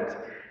irrelevant,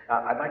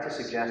 I'd like to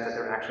suggest that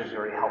they're actually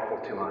very helpful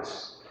to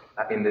us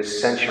in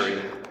this century.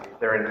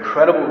 They're an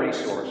incredible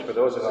resource for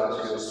those of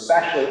us who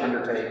especially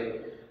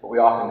undertake what we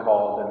often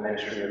call the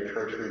ministry of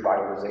church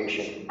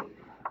revitalization.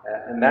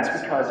 And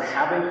that's because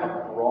having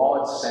a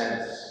broad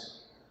sense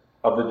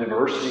of the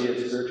diversity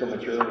of spiritual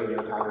maturity in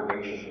your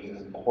congregation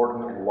is an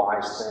important and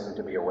wise thing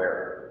to be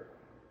aware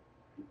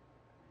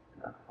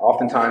of.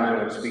 Oftentimes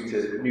when I speak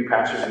to new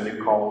pastors and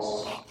new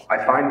calls, I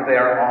find that they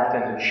are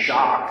often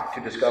shocked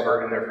to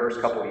discover in their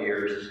first couple of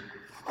years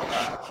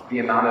the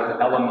amount of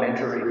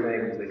elementary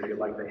things they feel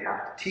like they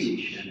have to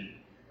teach. And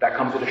that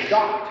comes with a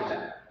shock to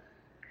them.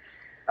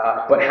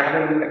 But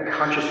having a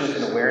consciousness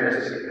and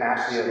awareness of the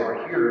capacity of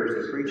our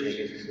hearers in preaching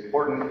is an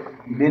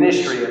important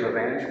ministry of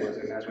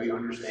evangelism as we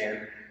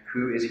understand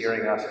who is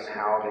hearing us and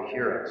how they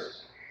hear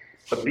us.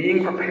 But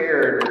being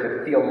prepared with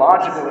the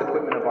theological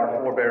equipment of our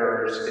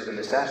forebearers is a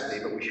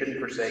necessity, but we shouldn't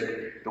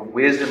forsake the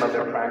wisdom of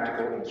their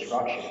practical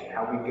instruction.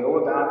 How we go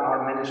about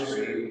our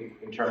ministry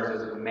in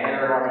terms of the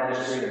manner of our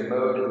ministry, the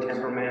mode and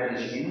temperament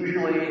is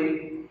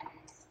usually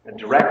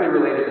directly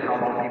related to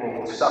how long people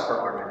will suffer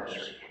our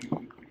ministry.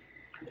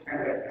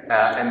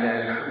 And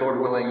then, Lord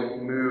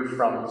willing, move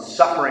from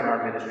suffering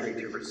our ministry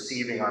to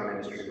receiving our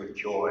ministry with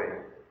joy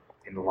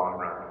in the long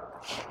run.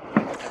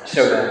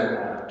 So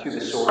then, to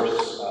the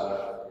source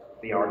of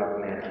the art of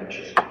man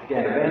teaching.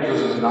 Again,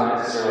 evangelism is not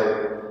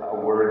necessarily a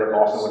word that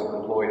Boston would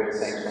employ in the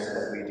same sense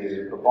that we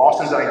do. But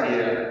Boston's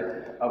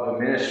idea of a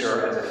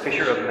minister as a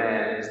fisher of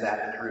men is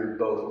that through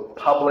both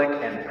public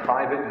and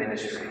private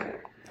ministry,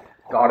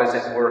 God is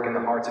at work in the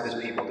hearts of his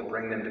people to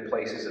bring them to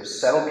places of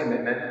settled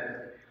commitment,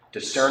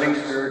 discerning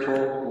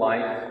spiritual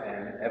life,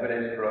 and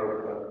evident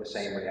growth of the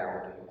same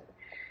reality.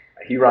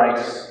 He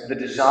writes, "The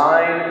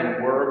design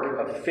and work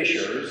of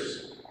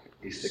fishers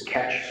is to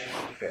catch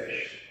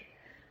fish.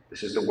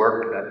 This is the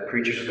work that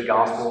preachers of the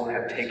gospel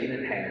have taken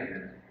in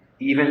hand,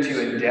 even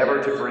to endeavor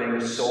to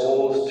bring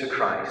souls to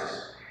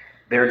Christ.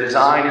 Their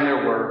design and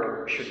their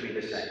work should be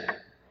the same."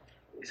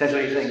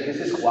 Essentially, he's saying,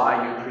 this is why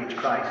you preach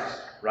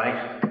Christ,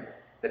 right?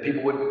 That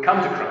people would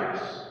come to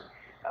Christ.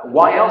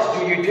 Why else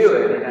do you do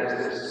it? He has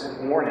this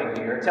warning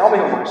here. "Tell me,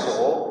 O my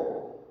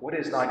soul, what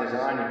is thy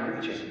design in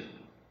preaching?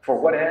 For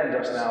what end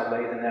dost thou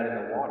lay the net in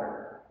the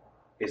water?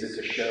 Is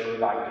it to show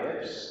thy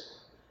gifts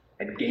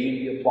and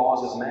gain the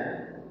applause of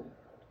men?"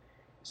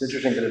 It's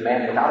interesting that a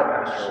man without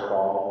a pastoral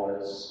call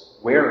was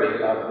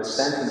wary of the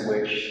sense in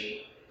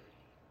which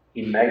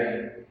he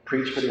may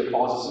preach for the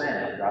applause of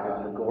men rather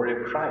than the glory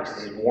of Christ.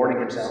 He's warning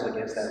himself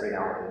against that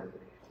reality,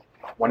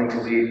 wanting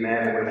to lead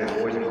men, women,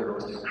 boys, and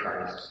girls to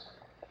Christ.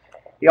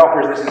 He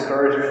offers this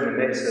encouragement in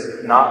the midst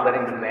of not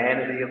letting the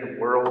vanity of the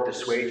world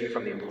dissuade you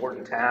from the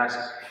important task.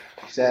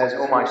 He says,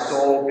 "O my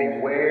soul,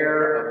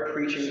 beware of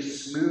preaching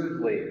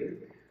smoothly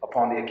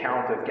upon the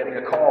account of getting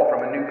a call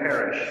from a new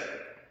parish.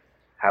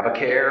 Have a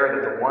care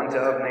that the want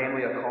of,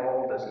 namely a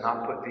call, does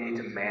not put thee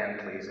to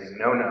man-pleasing.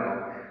 No,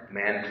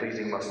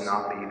 man-pleasing must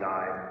not be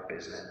thy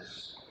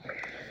business."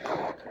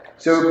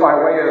 So by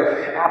way of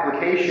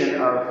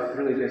application of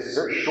really this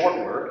very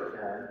short work,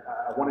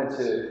 I wanted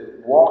to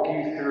walk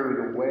you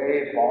through the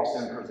way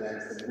Boston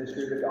presents the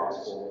ministry of the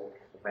gospel,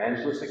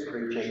 evangelistic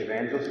preaching,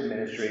 evangelistic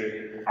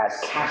ministry, as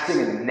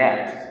casting a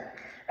net,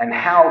 and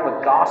how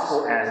the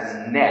gospel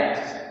as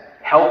net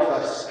helps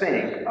us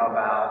think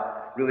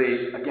about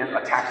really, again,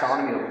 a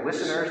taxonomy of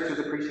listeners to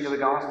the preaching of the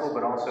gospel,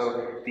 but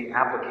also the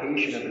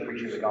application of the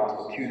preaching of the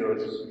gospel to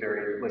those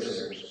very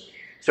listeners.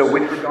 So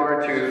with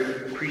regard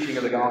to the preaching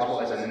of the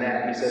gospel as a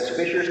net, he says,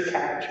 fishers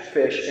catch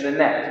fish in a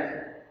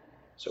net.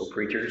 So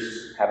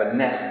preachers have a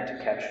net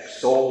to catch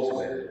souls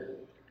with.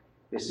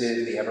 This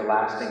is the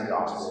everlasting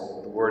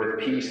gospel, the word of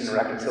peace and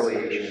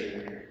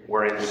reconciliation,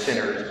 wherein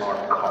sinners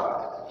are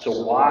caught.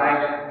 So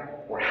why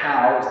or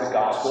how is the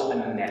gospel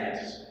a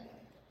net?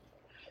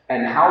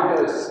 And how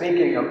does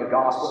thinking of the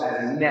gospel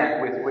as a net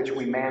with which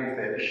we man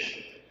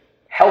fish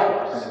help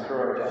us and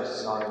encourage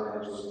us in our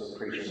evangelistic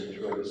preaching, which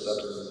is really the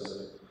substance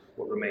of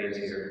what remains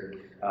here?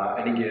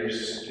 And he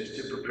gives, just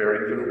to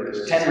prepare you for the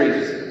list, 10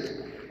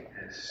 reasons,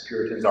 as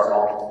Puritans are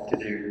often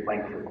to do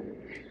lengthily.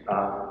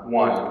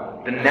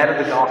 One, the net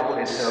of the gospel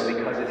is so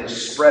because it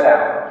is spread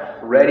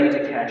out, ready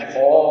to catch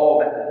all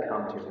that will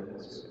come to it.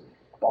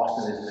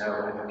 Boston is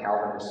no, and the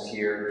Calvinists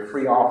here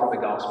free offer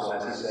the gospel,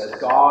 as he says,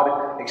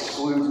 God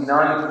excludes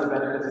none for the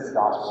benefits of the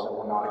gospel that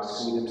will not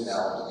exclude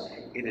themselves.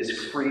 It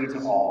is free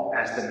to all.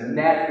 As the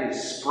net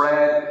is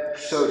spread,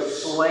 so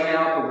sling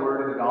out the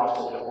word of the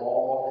gospel to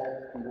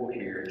all who will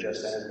hear,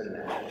 just as the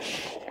net.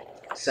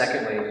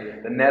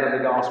 Secondly, the net of the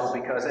gospel,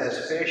 because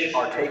as fish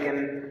are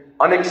taken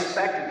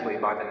unexpectedly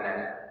by the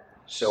net,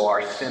 so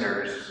are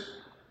sinners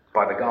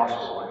by the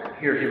gospel. And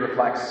here he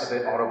reflects a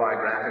bit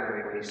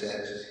autobiographically when he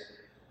says,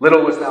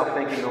 little wast thou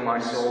thinking, O my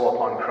soul,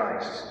 upon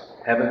Christ,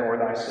 heaven or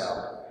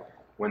thyself,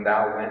 when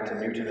thou went to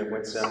Newton and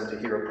Winsome to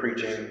hear a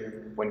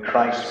preaching, when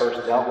Christ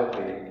first dealt with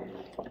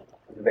thee.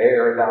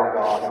 There thou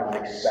got an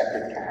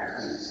unexpected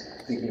cast.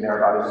 He's speaking there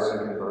about his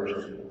own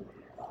conversion.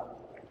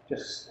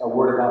 Just a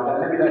word about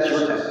that. Maybe that's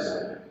your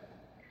testimony.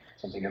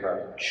 Something of an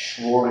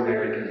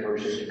extraordinary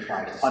conversion to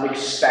Christ.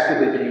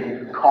 Unexpectedly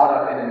being caught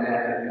up in a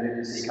net that you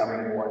didn't see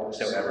coming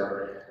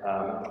whatsoever.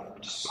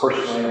 Just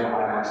personally,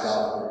 I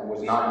myself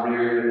was not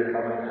reared in a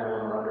covenant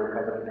home or under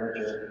covenant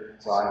nurture,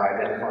 so I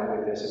identify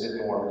with this a bit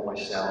more with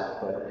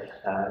myself.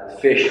 But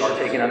fish are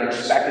taken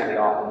unexpectedly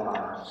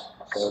oftentimes,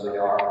 so they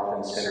are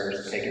often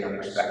sinners taken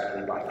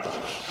unexpectedly by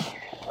Christ.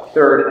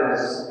 Third,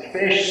 as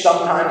fish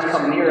sometimes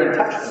come near and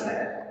touch the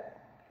net,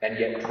 and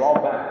yet draw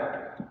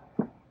back,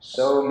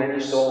 so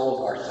many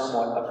souls are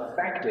somewhat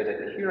affected at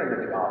the hearing of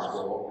the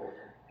gospel,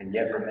 and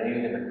yet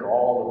remain in the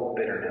gall of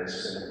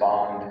bitterness and the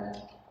bond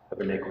of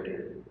iniquity.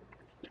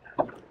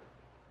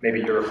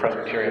 Maybe you're a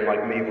Presbyterian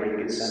like me, where you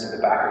get sent to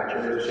the back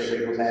of the church to shake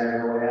people's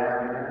hands on the way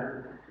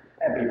out,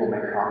 and people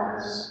make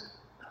comments.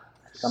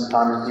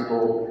 Sometimes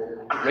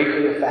people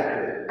greatly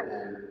affected,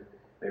 and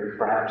they were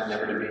perhaps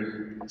never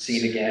to be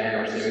seen again,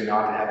 or seeming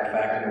not to have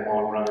effect in the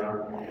long run.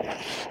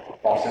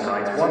 Boston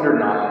writes, wonder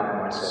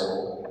not, my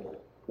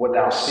soul, what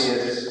thou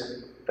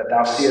seest, that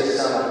thou seest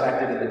some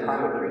affected in the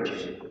time of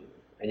preaching,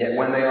 and yet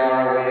when they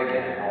are away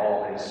again,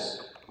 all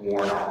is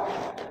worn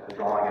off,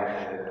 drawing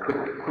a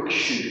quick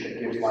shoot that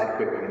gives life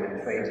quickly and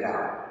then fades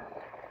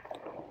out.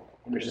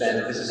 Understand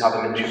that this is how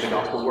the ministry of the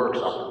gospel works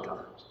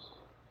oftentimes.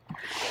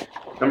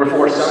 Number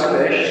 4, some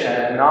fish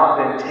have not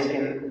been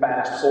taken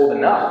fast hold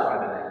enough by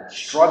the net,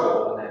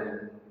 struggle, and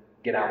then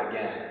get out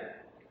again.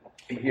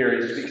 Here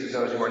he speaks to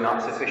those who are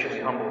not sufficiently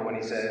humble when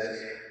he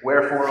says,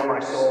 wherefore, O my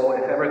soul,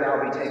 if ever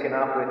thou be taken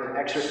up with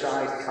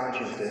exercised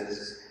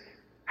consciences,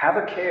 have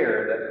a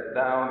care that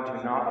thou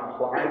do not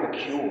apply the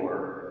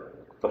cure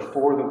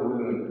before the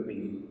wound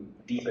be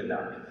deep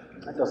enough.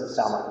 That doesn't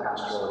sound like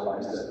pastoral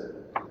advice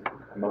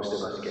that most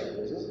of us get,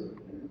 does it?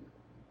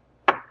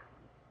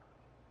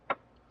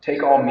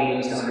 Take all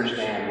means to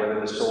understand whether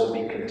the soul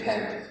be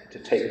content to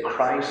take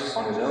Christ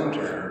on his own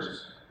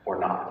terms or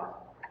not.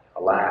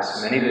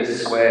 Alas, many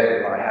this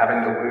way, by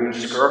having the wound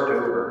scurfed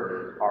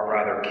over, are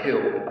rather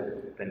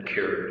killed than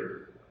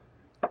cured.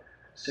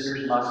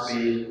 Sinners must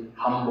be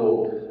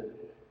humbled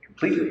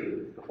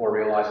completely before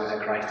realizing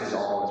that Christ is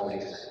all, is what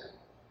he says.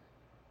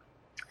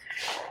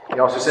 He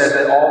also says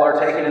that all are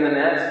taken in the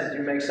net.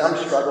 You make some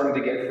struggling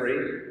to get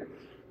free.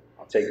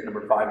 I'll take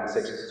number 5 and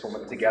 6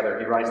 together.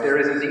 He writes, there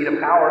is indeed a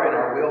power in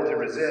our will to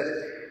resist,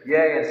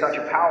 yea, and such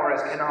a power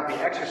as cannot be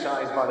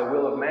exercised by the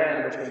will of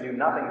man, which can do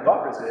nothing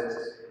but resist,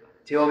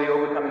 till the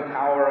overcoming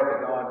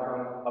power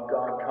of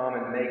God come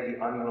and make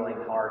the unwilling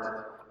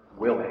heart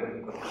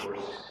willing. Of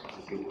course,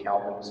 he's a good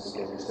Calvinist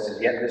because he says,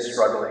 yet this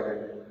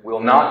struggling will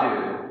not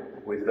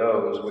do with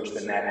those which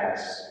the net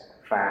has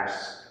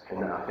fast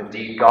enough.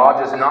 Indeed,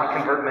 God does not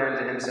convert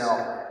men to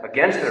himself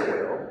against their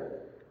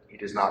will. He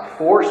does not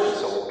force the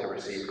soul to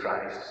receive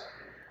Christ,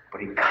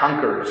 but he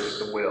conquers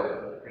the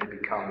will and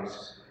it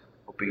becomes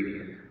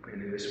obedient.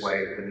 And in this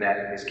way, the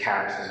net is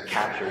cast and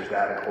captures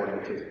that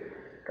according to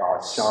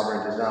God's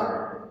sovereign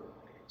design.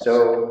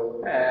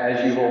 So,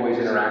 as you've always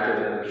interacted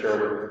with, I'm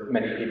sure, with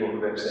many people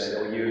who have said,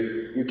 oh,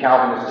 you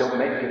Calvinists don't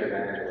make good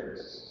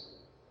evangelists.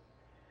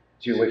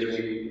 To which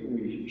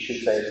we he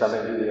should say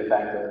something to the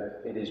effect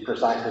that it is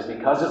precisely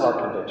because of our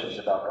convictions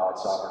about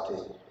God's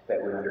sovereignty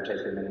that we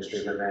undertake the ministry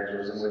of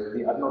evangelism with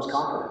the utmost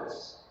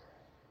confidence,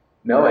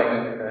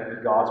 knowing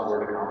that God's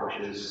word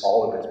accomplishes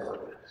all of its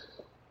purpose.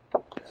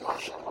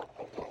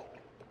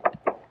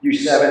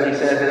 U7, he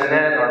says, in the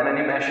net are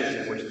many meshes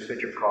in which the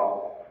fish are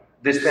caught.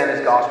 This then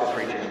is gospel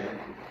preaching.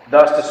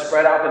 Thus, to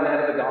spread out the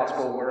net of the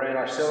gospel, wherein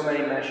are so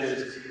many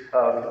meshes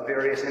of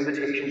various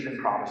invitations and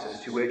promises,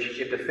 to which,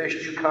 if the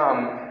fish do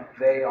come,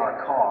 they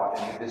are caught.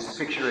 And this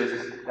picture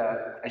is,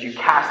 as you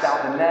cast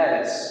out the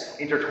net, it's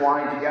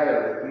intertwined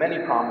together with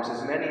many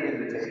promises, many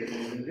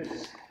invitations. And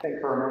just think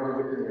for a moment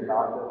with me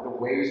about the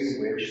ways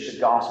in which the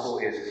gospel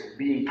is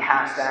being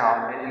cast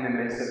out in the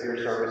midst of your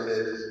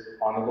services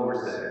on the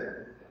Lord's Day.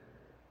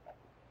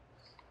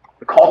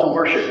 The call to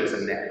worship is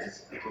a net,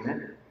 isn't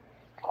it?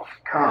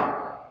 Come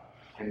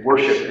and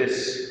worship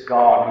this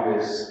God who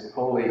is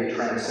holy,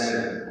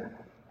 transcendent.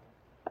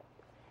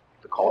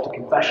 The call to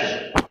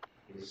confession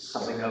is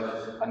something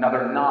of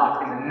another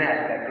knot in the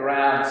net that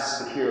grabs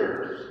the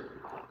hearers.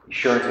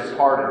 Assurance of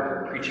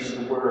pardon, preaching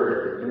of the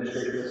word,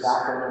 administration of the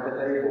sacrament at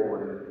the table,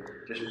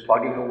 and just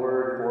plugging the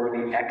word for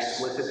the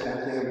explicit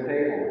fencing of the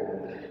table.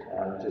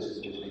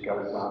 Just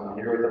because I'm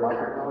here at the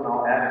microphone,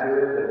 I'll add to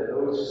it that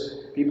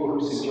those people who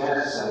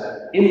suggest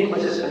that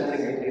implicit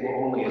fencing of the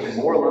table only is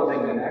more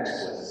loving than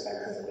explicit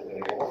fencing of the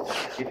table.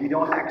 If you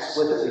don't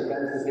explicitly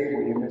fence the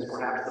table, you miss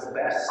perhaps the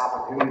best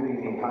opportunity in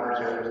the entire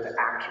service to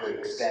actually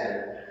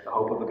extend the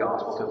hope of the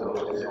gospel to those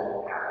who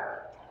don't have it.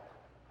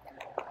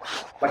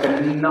 Like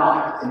a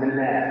knot in the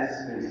net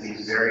is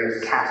these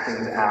various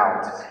castings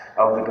out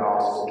of the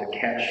gospel to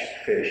catch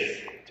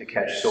fish, to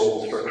catch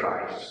souls for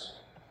Christ.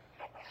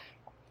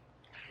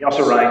 He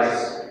also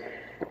writes,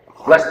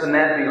 lest the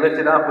net be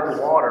lifted up with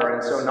the water,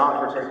 and so not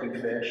partaking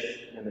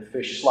fish, and the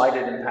fish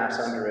slighted and pass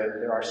under it,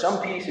 there are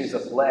some pieces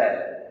of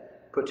lead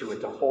put to it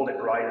to hold it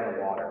right in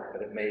the water,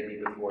 that it may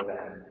be before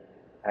them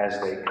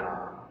as they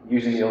come.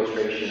 Using the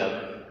illustration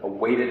of a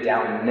weighted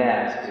down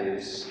net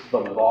is the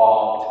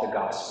law to the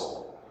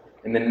gospel,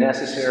 and the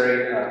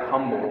necessary,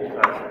 humble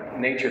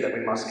nature that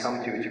we must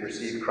come to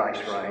receive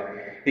Christ right.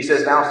 He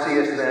says, thou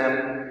seest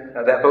then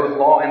that both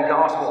law and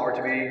gospel are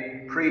to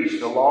be preached.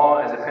 The law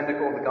as a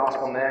pentacle of the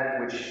gospel net,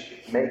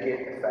 which make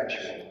it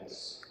effectual.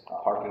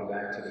 Harking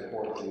back to the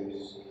fourth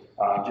use.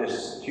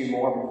 Just two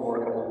more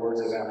before a couple of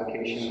words of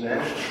application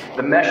then.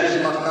 The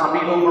meshes must not be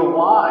over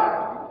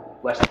wide,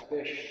 lest the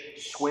fish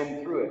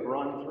swim through it,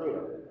 run through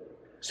it.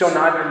 So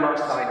neither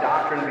must thy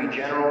doctrine be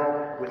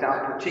general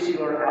without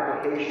particular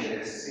application.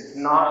 It's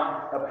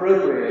not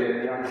appropriate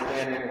in the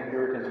understanding of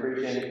Puritan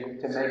preaching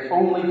to make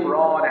only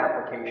broad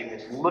application.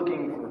 It's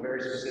looking for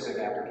very specific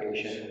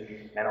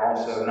application. And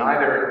also,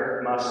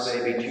 neither must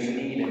they be too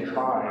neat and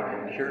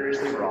fine and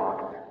curiously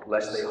wrought,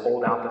 lest they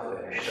hold out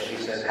the fish. So he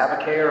says, have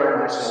a care, O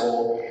my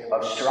soul,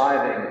 of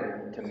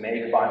striving to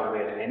make by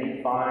wit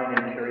any fine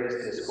and curious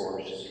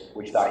discourse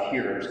which thy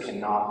hearers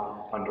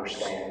cannot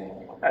understand.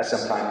 As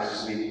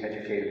sometimes we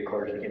educated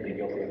clergy can be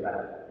guilty of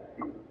that.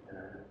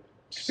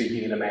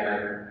 Speaking in a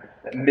manner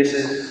that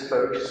misses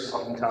folks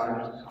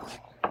oftentimes.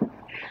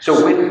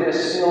 So with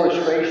this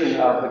illustration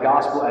of the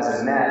gospel as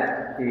a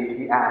net,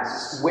 he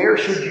asks, where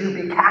should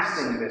you be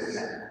casting this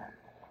net?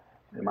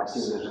 It might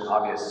seem there's an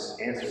obvious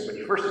answer, but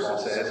he first of all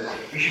says,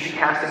 you should be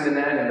casting the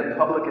net in the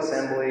public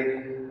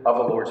assembly of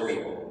the Lord's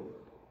people.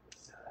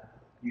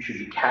 You should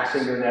be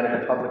casting your net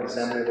in the public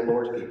assembly of the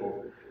Lord's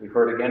people. We've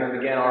heard again and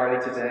again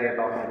already today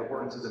about the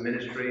importance of the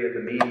ministry of the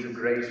means of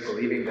grace,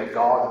 believing that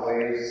God's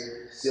ways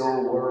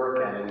still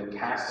work, and we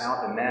cast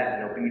out the net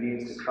in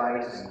obedience to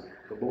Christ, and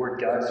the Lord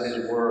does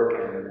his work,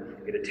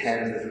 and it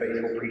attends the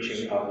faithful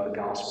preaching of the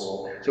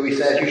gospel. So he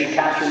says, you should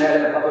cast your net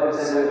in the public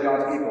assembly of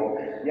God's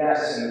people.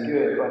 Yes, and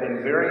good, but in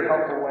a very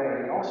helpful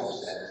way, he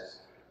also says,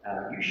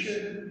 you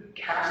should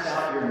cast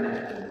out your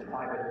net in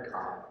private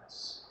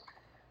confidence.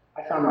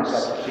 I found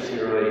myself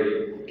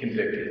particularly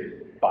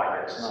convicted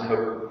by this, and I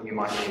hope you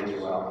might be as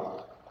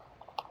well.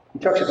 He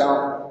talks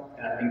about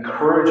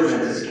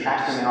encouragement as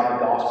casting out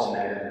the gospel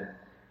net in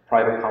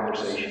private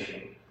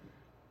conversation.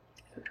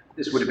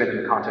 This would have been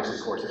in the context, of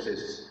course, of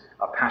his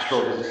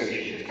pastoral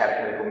visitation, his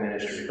catechetical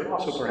ministry, but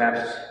also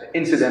perhaps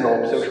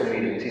incidental social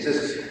meetings. He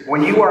says,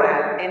 when you are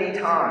at any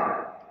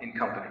time in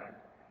company,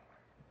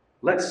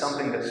 let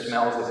something that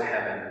smells of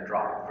heaven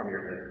drop from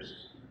your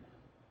lips.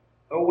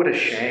 Oh, what a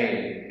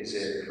shame is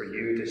it for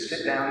you to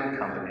sit down in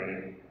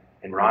company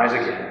and rise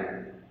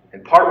again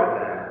and part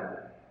with them,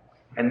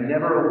 and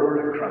never a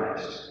word of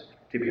Christ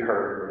to be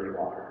heard where you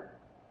are.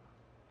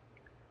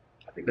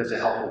 I think that's a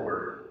helpful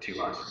word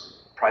to us.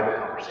 Private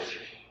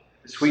conversation.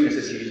 The sweetness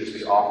of Jesus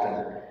be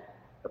often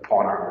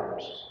upon our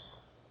lips.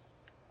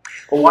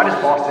 Well, why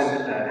does Boston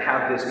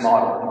have this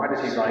model? And why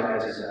does he write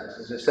as he does?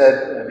 As I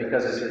said,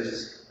 because of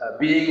his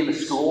being in the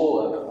school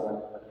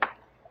of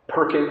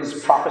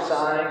Perkins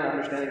prophesying,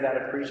 understanding that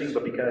of preaching,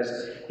 but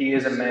because he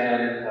is a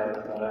man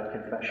of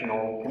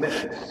confessional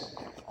commitments.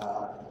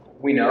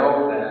 We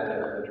know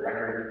that the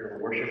directory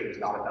of worship is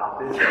not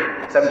adopted.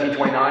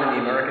 1729 in the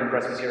American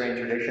Presbyterian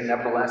tradition,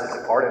 nevertheless,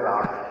 it's a part of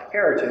our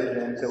heritage,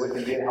 and so it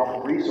can be a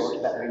helpful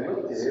resource that we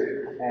look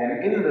to.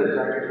 And in the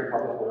Directory for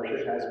Public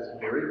Worship has a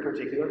very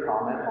particular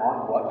comment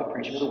on what the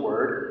preaching of the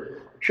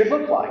Word should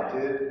look like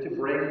to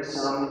bring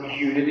some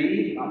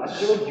unity, not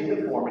necessarily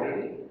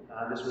uniformity.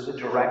 This was a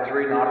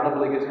directory, not an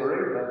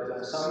obligatory,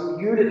 but some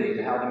unity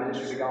to how the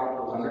ministry of the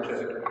gospel was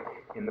undertook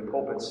in the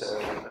pulpits of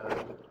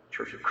the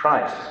Church of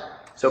Christ.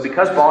 So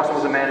because Boston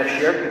was a man of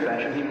shared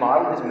confession, he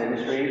modeled his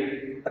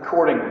ministry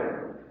accordingly,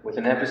 with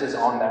an emphasis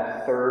on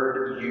that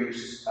third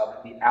use of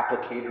the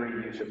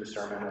applicatory use of the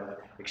sermon, of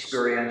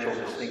experiential,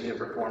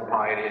 distinctive Reformed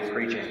piety and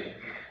preaching.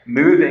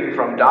 Moving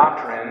from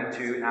doctrine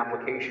to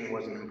application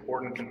was an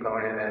important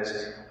component,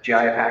 as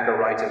J.I. Packer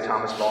writes of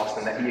Thomas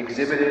Boston, that he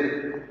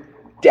exhibited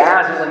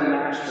dazzling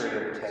mastery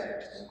of the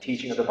text and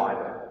teaching of the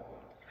Bible,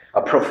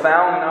 a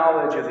profound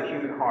knowledge of the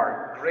human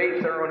heart,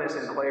 great thoroughness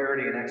and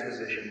clarity in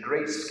exposition,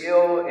 great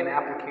skill in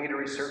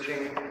applicatory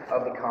searching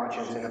of the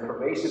conscience, and a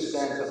pervasive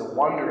sense of the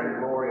wonder and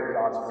glory of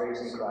God's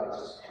grace in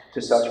Christ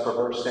to such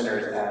perverse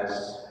sinners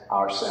as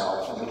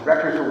ourselves. And the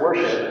Directory for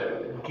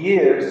Worship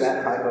gives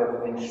that type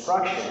of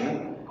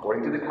instruction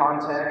according to the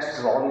context,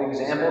 drawing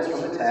examples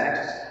from the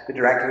text. The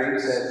Directory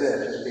says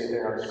this, just see it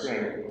there on the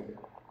screen,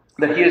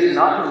 that he is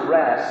not to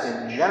rest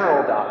in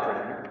general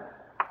doctrine,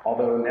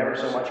 although never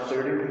so much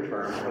clearly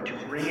confirmed, but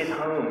to bring it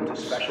home to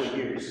special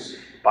use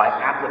by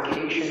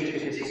application to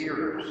his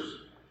hearers,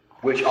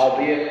 which,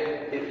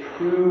 albeit it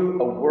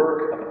prove a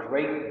work of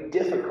great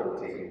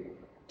difficulty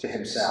to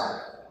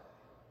himself,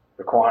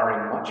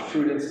 requiring much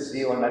prudence,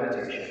 zeal, and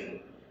meditation,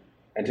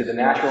 and to the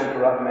natural and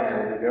corrupt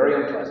man will be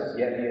very unpleasant,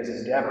 yet he has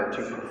endeavored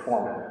to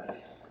perform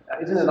it.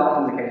 Isn't it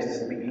often the case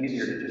that it would be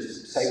easier to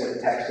just say what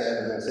the text says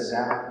and then sit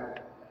down?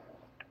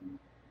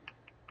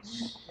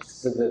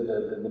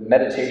 The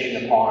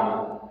meditation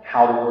upon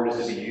how the word is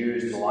to be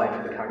used in the life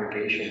of the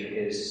congregation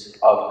is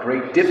of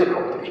great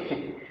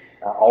difficulty.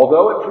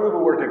 Although it prove a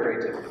work of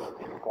great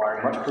difficulty,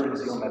 requiring much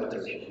prudence, zeal, and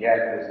meditation, yet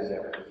it is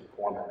endeavored to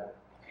perform it.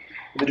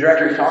 The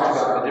Directory talks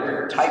about the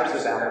different types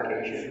of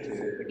application,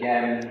 to,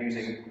 again,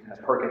 using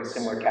Perkins'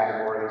 similar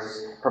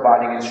categories,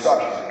 providing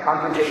instruction,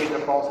 confrontation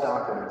of false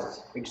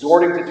doctrines,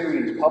 exhorting to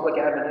duties, public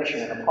admonition,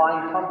 and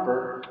applying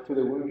comfort to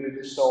the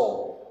wounded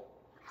soul.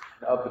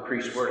 Of the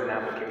priest's word and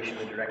application,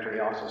 the Directory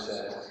also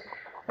says,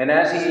 and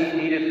as he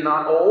needeth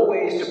not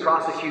always to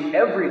prosecute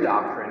every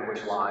doctrine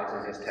which lies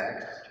in his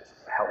text, which is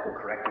a helpful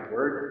corrective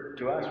word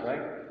to us,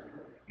 right?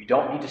 You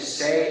don't need to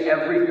say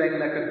everything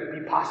that could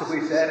be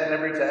possibly said in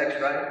every text,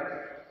 right?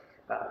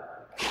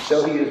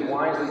 So he is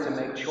wisely to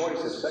make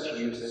choice of such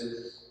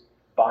uses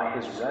by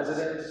his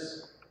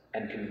residence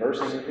and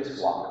conversing with his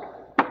flock.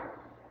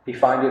 He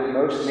findeth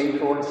most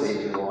needful and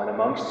seasonable, and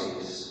amongst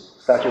these,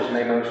 such as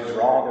may most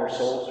draw their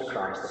souls to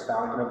Christ, the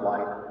fountain of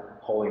light,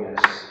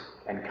 holiness,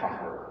 and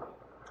comfort.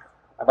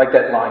 I like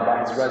that line,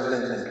 by his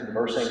residence and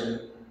conversing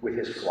with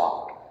his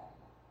flock.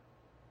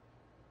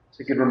 It's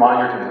a good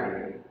reminder to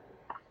me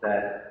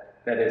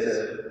that is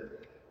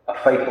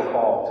a faithful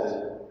call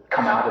to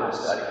come out of the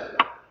study,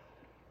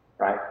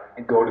 right,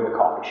 and go to the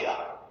coffee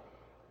shop.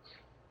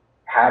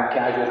 Have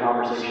casual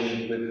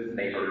conversations with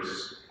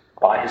neighbors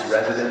by his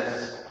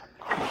residence.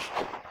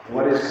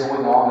 What is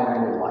going on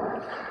in your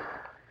life?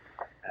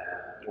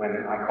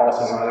 When I call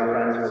some other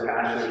friends who are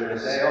pastors and they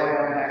say, oh yeah,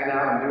 I'm hanging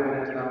out, I'm doing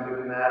this, and I'm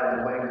doing that,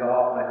 I'm playing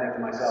golf, and I think to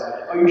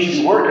myself, oh, you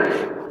should be working,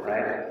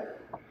 right?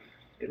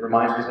 It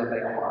reminds me that they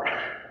are.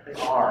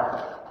 They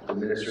are the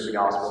minister of the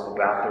gospel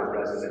about their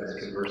residents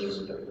conversing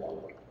with their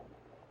flock.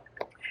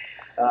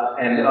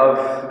 And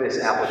of this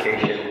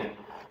application,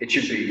 it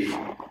should be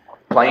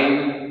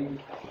plainly,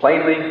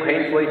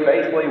 painfully,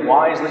 faithfully,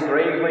 wisely,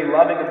 gravely,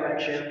 loving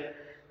affection,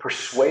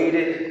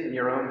 persuaded in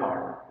your own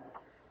heart.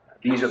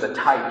 These are the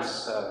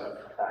types of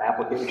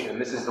application.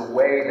 This is the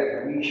way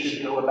that we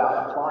should go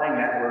about applying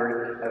that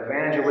word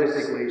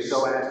evangelistically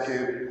so as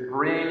to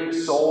bring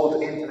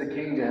souls into the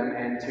kingdom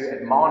and to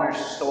admonish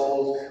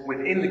souls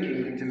within the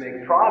kingdom to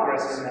make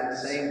progress in that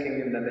same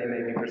kingdom, that they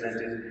may be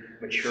presented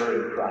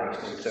mature in Christ.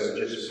 And so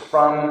just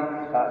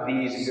from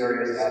these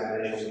various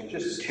admonitions,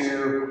 just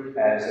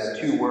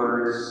two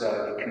words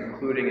of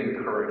concluding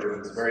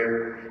encouragements,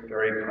 very,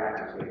 very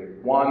practically.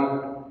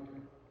 One,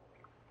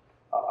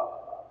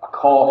 a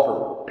call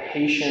for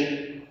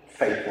patient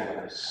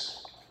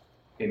faithfulness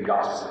in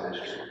gospel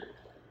ministry.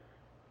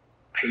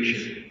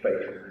 Patient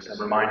faithfulness.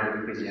 I'm reminded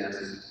of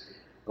Ecclesiastes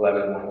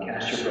 11:1.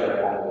 Cast your bread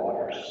upon the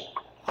waters,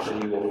 so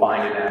you will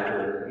find it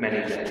after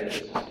many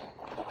days.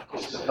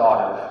 It's the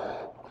thought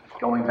of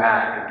going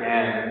back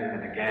again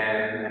and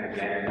again and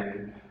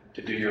again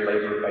to do your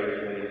labor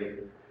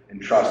faithfully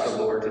and trust the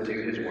Lord to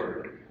do his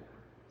work.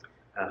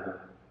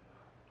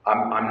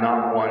 I'm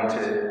not one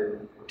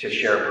to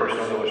share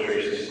personal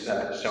illustrations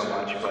so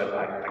much, but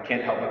I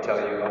can't help but tell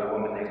you about a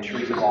woman named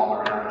Teresa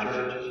Balmer in our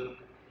church,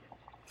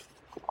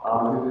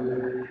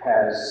 who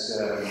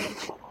has,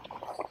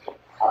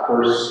 I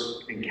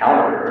first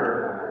encountered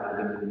her.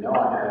 I didn't know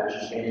I had.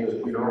 She came to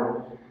the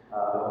funeral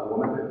a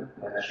woman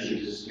that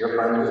she's dear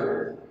friends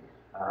with,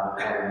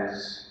 and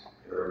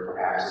there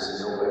perhaps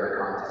is no better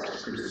context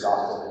to preach the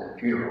gospel than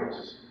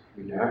funerals,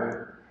 you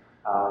know.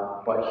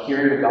 But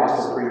hearing the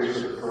gospel preached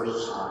for the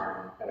first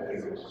time at a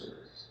funeral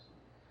service.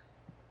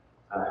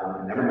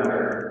 Never met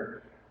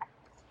her,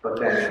 but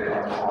then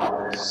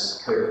all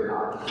this clearly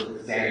not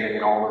with family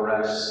and all the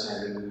rest,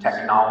 and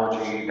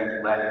technology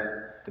that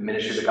let the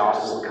ministry of the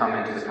gospel come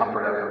into the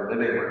comfort of her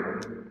living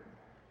room.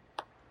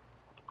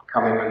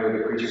 Coming under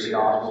the preaching of the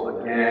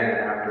gospel again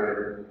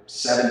after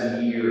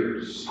 7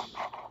 years,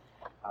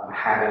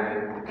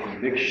 having the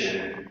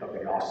conviction of the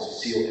gospel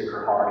sealed to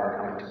her heart and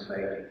coming to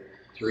faith.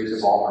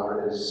 Teresa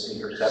Ballmer is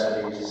in her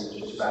 70s, and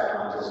she's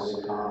baptized as a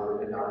new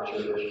convert in our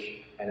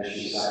church, and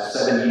she's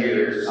 7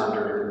 years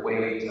under the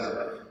weight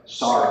of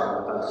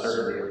sorrow and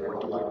uncertainty of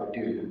what do I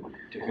do,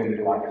 to whom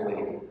do I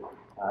flee.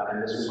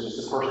 And this was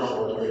just a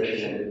personal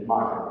illustration in my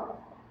life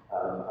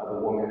of a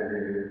woman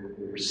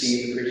who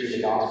received the preaching of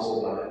the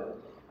gospel,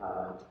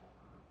 but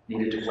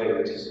needed to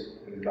wait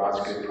in God's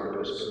good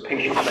purpose. But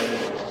patient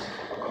faithfulness,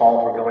 a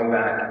call for going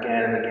back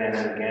again and again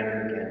and again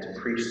and again to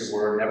preach the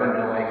word, never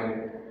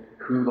knowing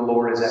who the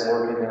Lord is at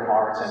work in their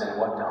hearts and at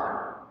what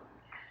time.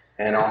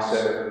 And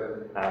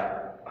also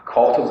a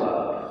call to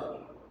love.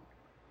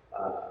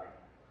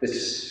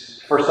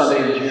 This first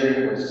Sunday in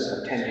June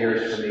was 10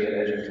 years for me at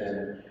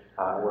Edgington,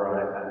 where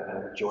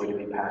I enjoyed to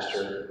be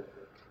pastor.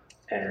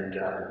 And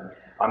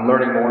I'm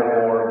learning more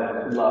and more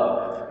that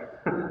love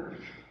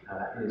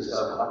is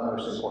of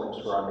utmost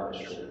importance for our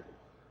ministry.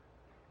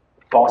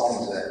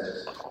 Boston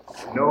says,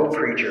 "No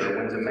preacher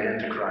wins a man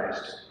to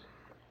Christ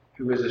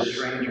who is a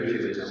stranger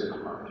to his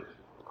own heart.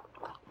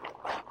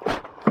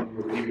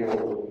 Your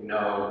people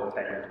know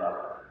that you love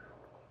them."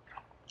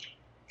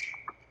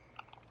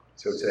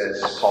 So it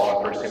says,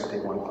 Paul in 1 Timothy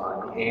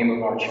 1:5, the aim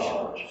of our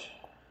charge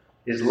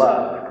is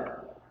love.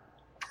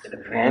 An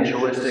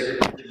evangelistic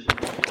preaching is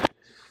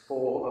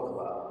full of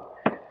love.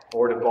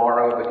 Or to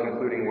borrow the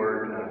concluding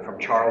word from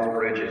Charles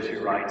Bridges,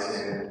 who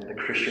writes in The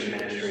Christian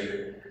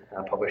Ministry,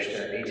 published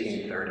in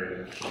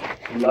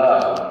 1830,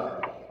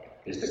 love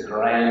is the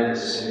grand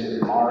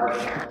distinctive mark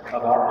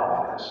of our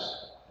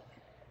office.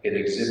 It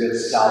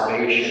exhibits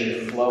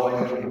salvation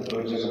flowing from the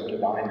bosom of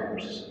divine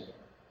mercy.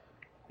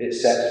 It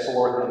sets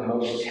forth a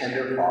most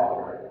tender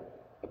Father,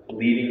 a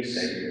bleeding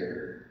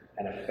Savior,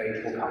 and a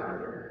faithful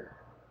Comforter.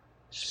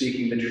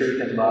 Speaking the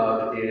truth in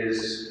love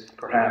is,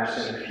 perhaps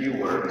in a few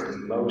words, the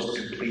most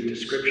complete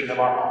description of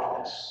our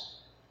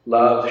office.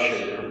 Love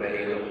should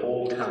pervade the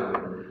whole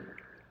tone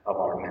of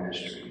our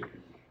ministry.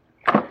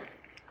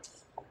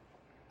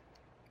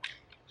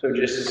 So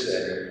just to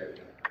say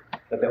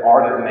that the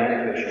art of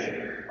man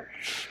fishing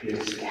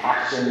is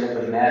casting of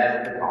the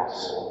net of the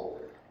gospel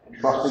and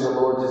trusting the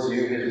Lord to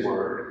do his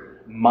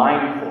word,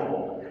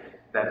 mindful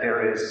that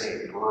there is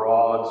a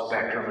broad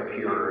spectrum of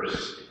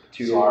hearers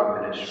to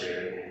our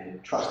ministry,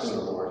 and trusting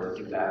the Lord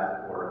to do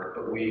that work.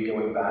 But we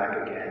going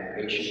back again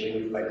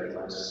patiently with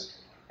faithfulness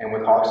and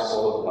with hearts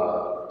full of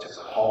love to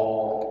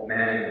call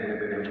men and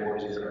women and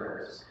boys and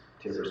girls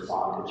to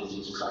respond to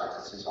Jesus Christ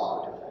as his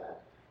offer to them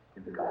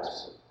in the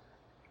gospel.